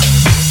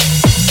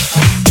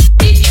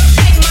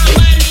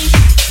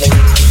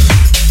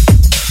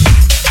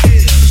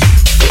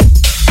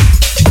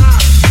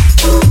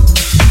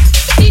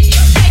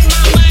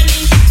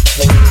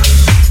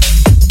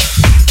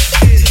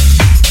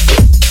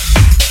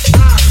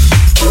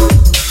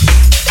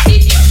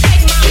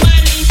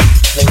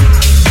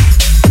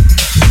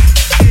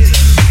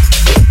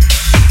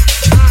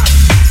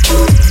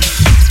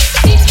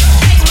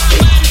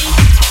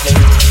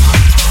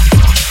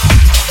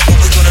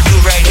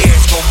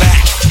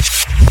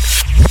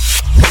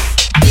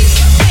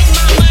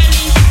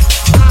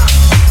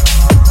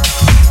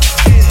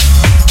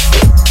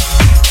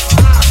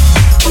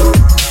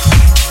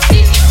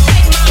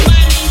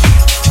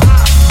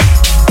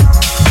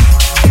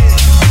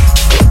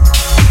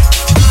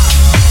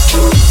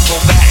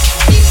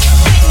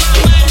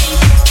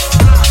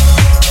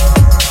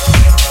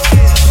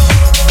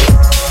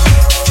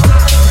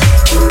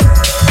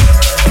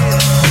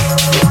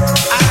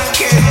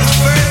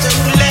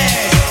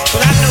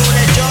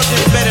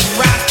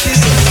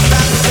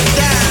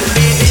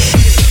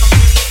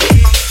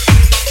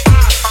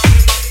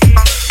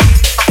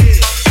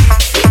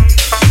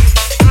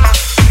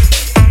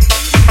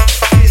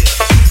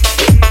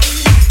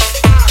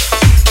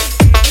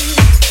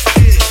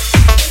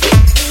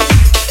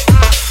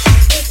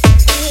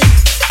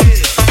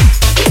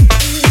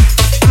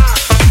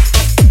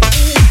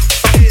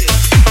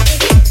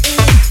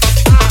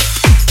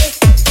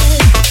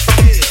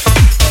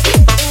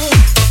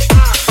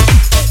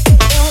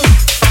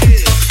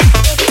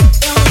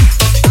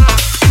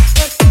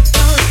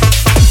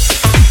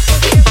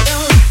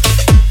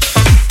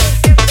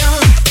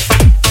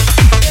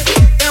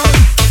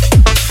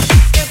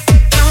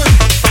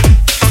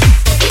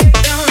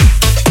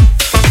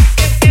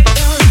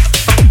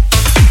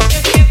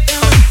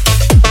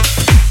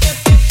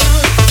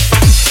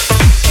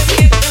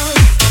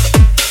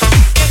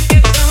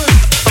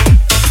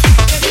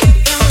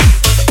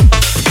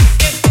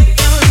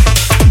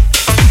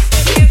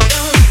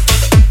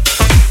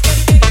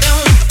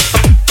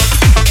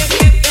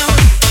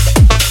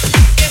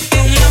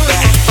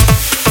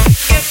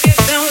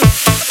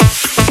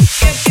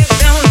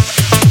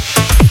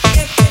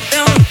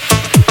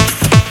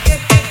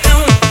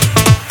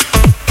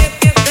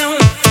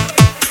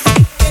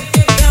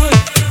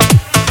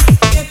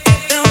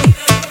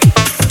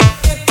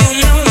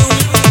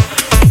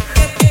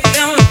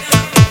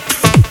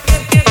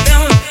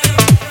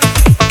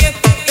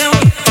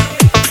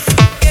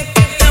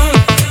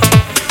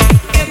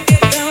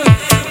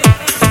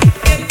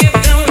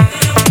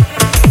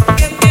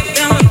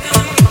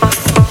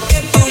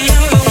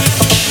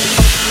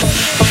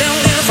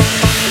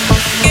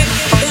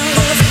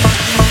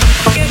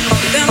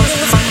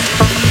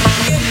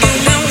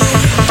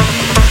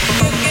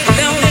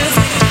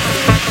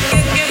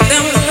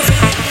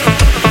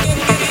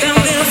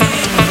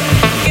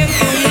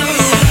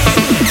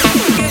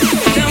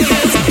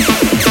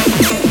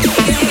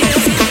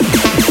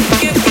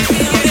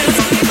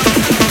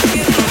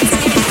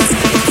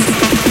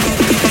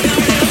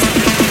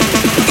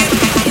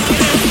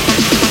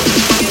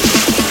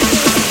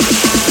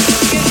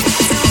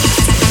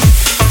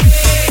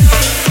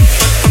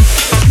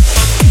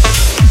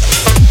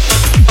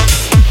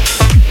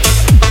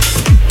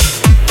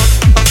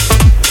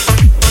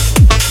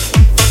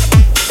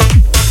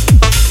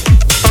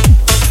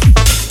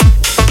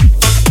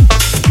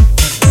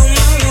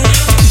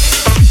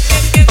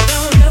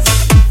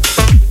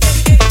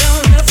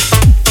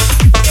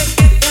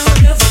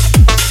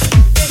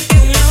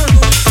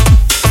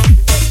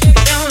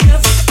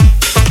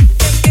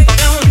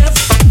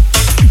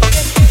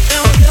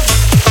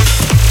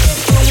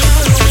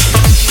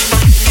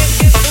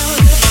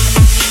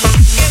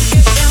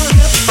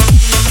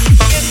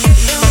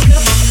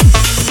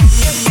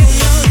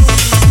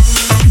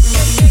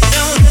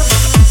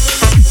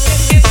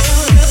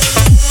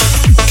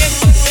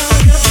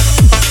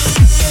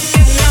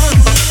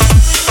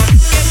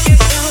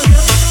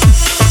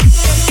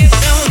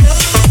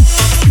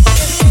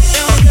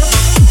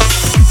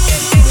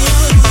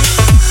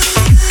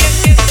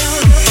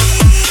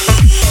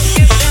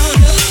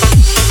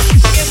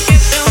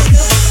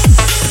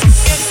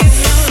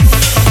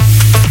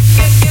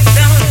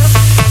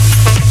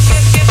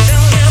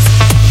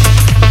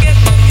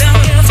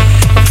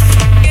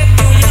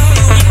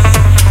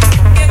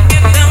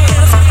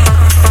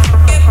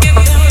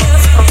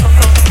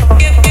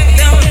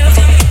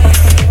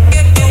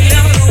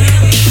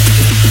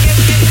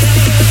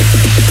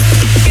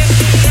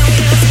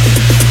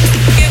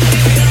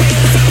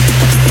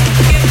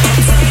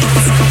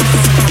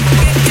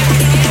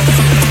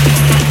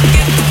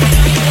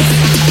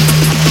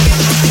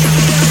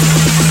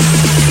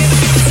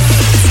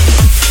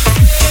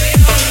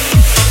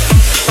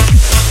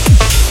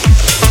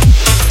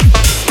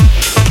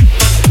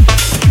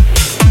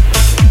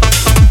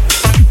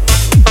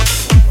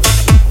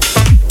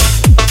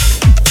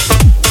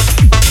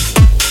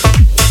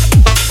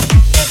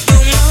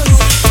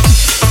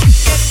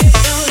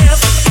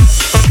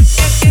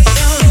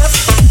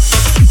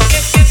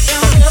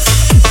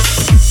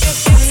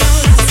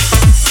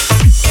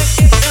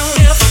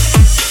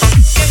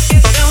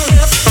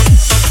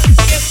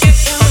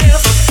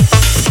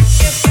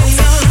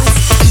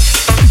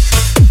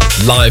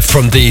 live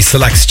from the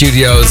Select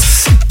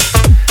Studios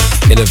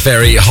in a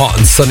very hot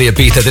and sunny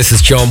Ibiza. This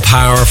is John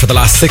Power. For the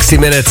last 60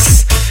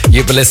 minutes,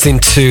 you've been listening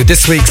to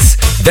this week's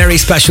very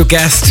special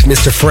guest,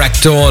 Mr.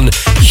 Freck Dawn.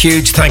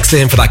 Huge thanks to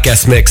him for that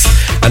guest mix.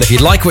 And if you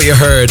like what you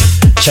heard,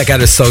 check out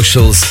his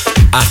socials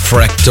at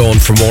Freck Dawn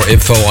for more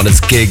info on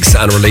his gigs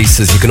and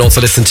releases. You can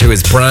also listen to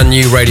his brand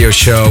new radio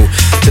show,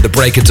 To the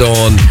Break of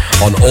Dawn,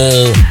 on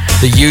all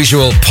the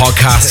usual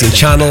podcasting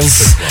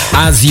channels.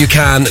 As you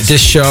can,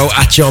 this show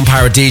at John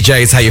Power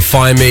DJ is how you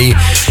find me.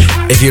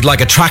 If you'd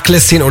like a track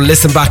listing or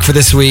listen back for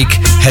this week,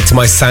 head to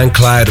my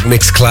SoundCloud,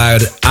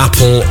 Mixcloud,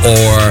 Apple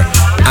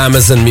or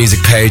Amazon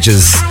Music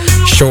pages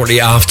shortly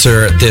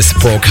after this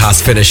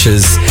broadcast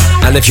finishes.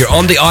 And if you're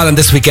on the island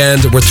this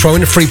weekend, we're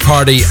throwing a free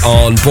party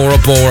on Bora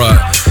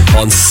Bora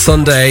on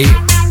Sunday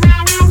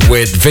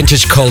with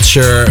Vintage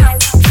Culture,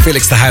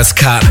 Felix the House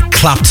Cat,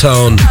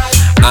 Claptone,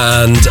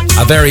 and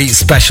a very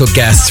special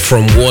guest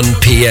from 1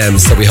 p.m.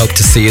 So we hope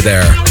to see you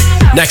there.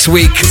 Next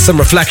week, some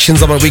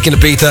reflections on my week in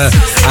Ibiza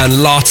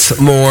and lots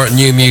more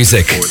new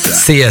music.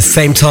 See ya,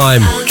 same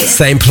time,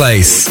 same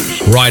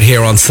place, right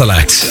here on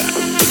Select.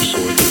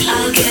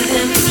 I'll give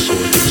him.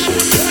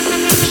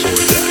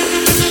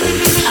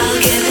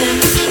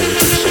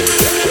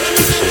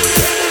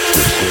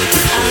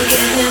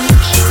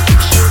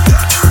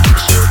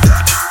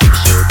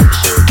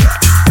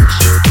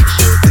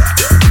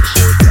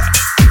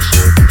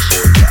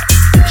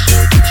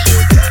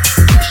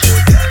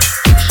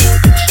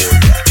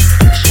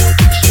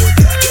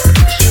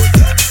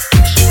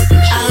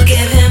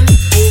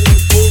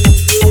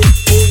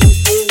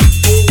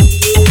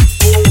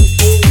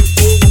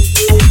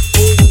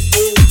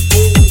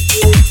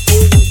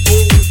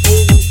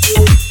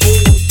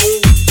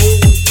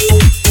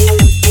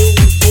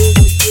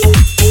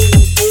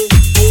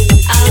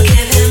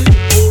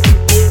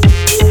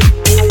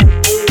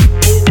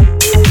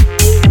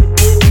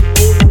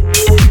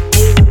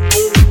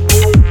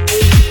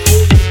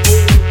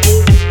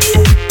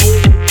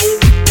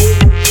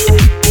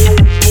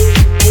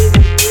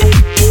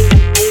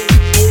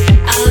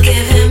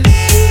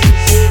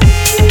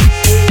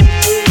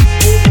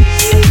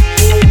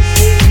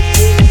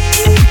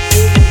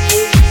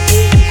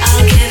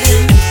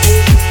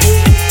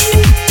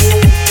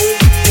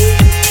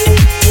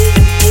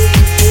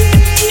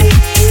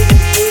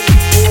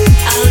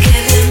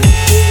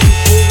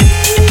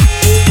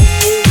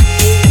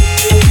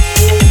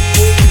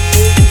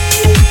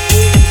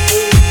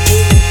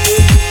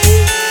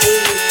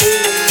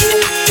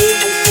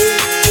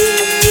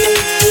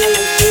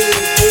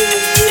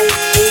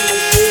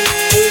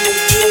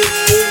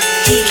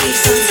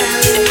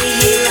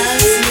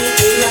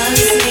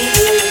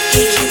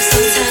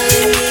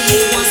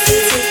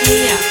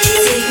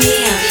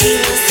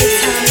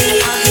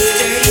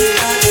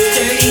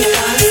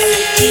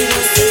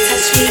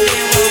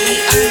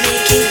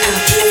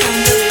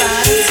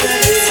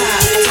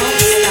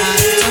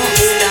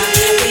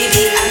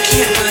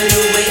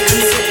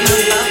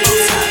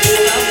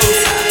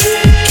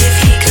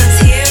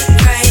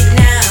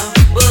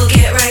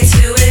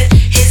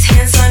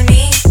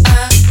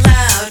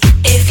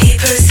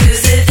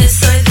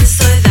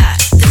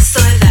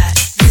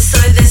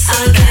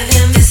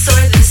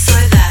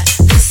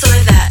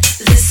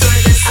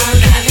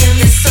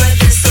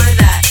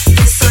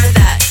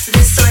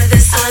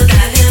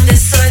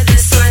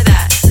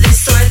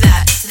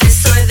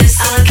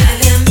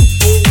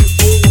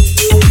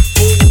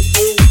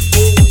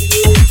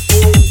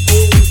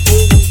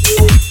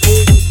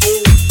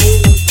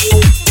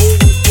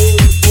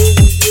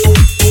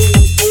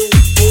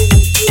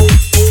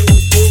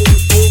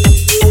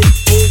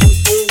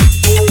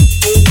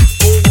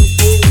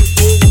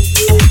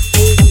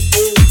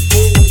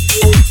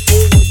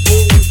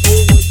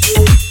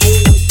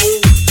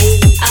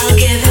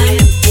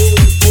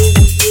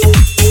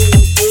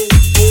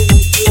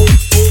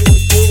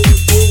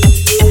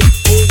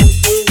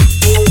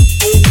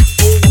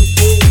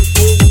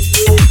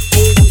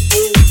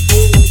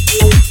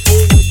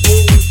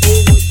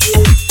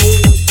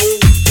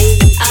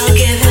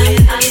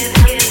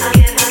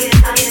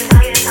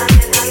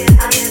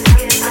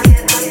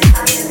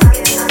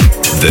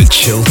 The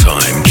Chill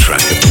Time track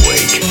of the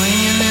week.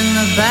 Swinging in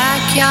the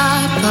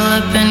backyard, pull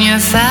up in your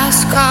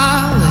fast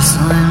car,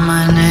 whistling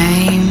my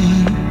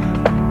name.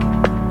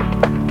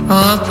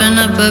 Open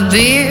up a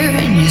beer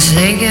and you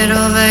say get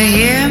over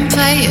here and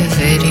play a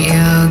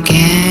video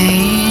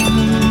game.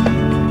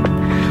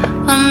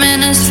 I'm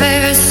in his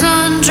favorite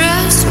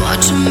sundress,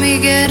 watching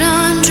me get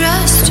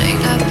undressed, take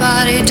that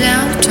body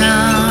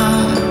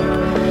downtown.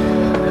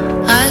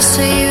 I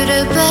say you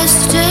the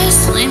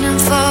bestest, leaning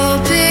for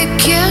a big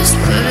kiss,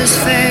 put his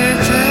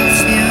favorite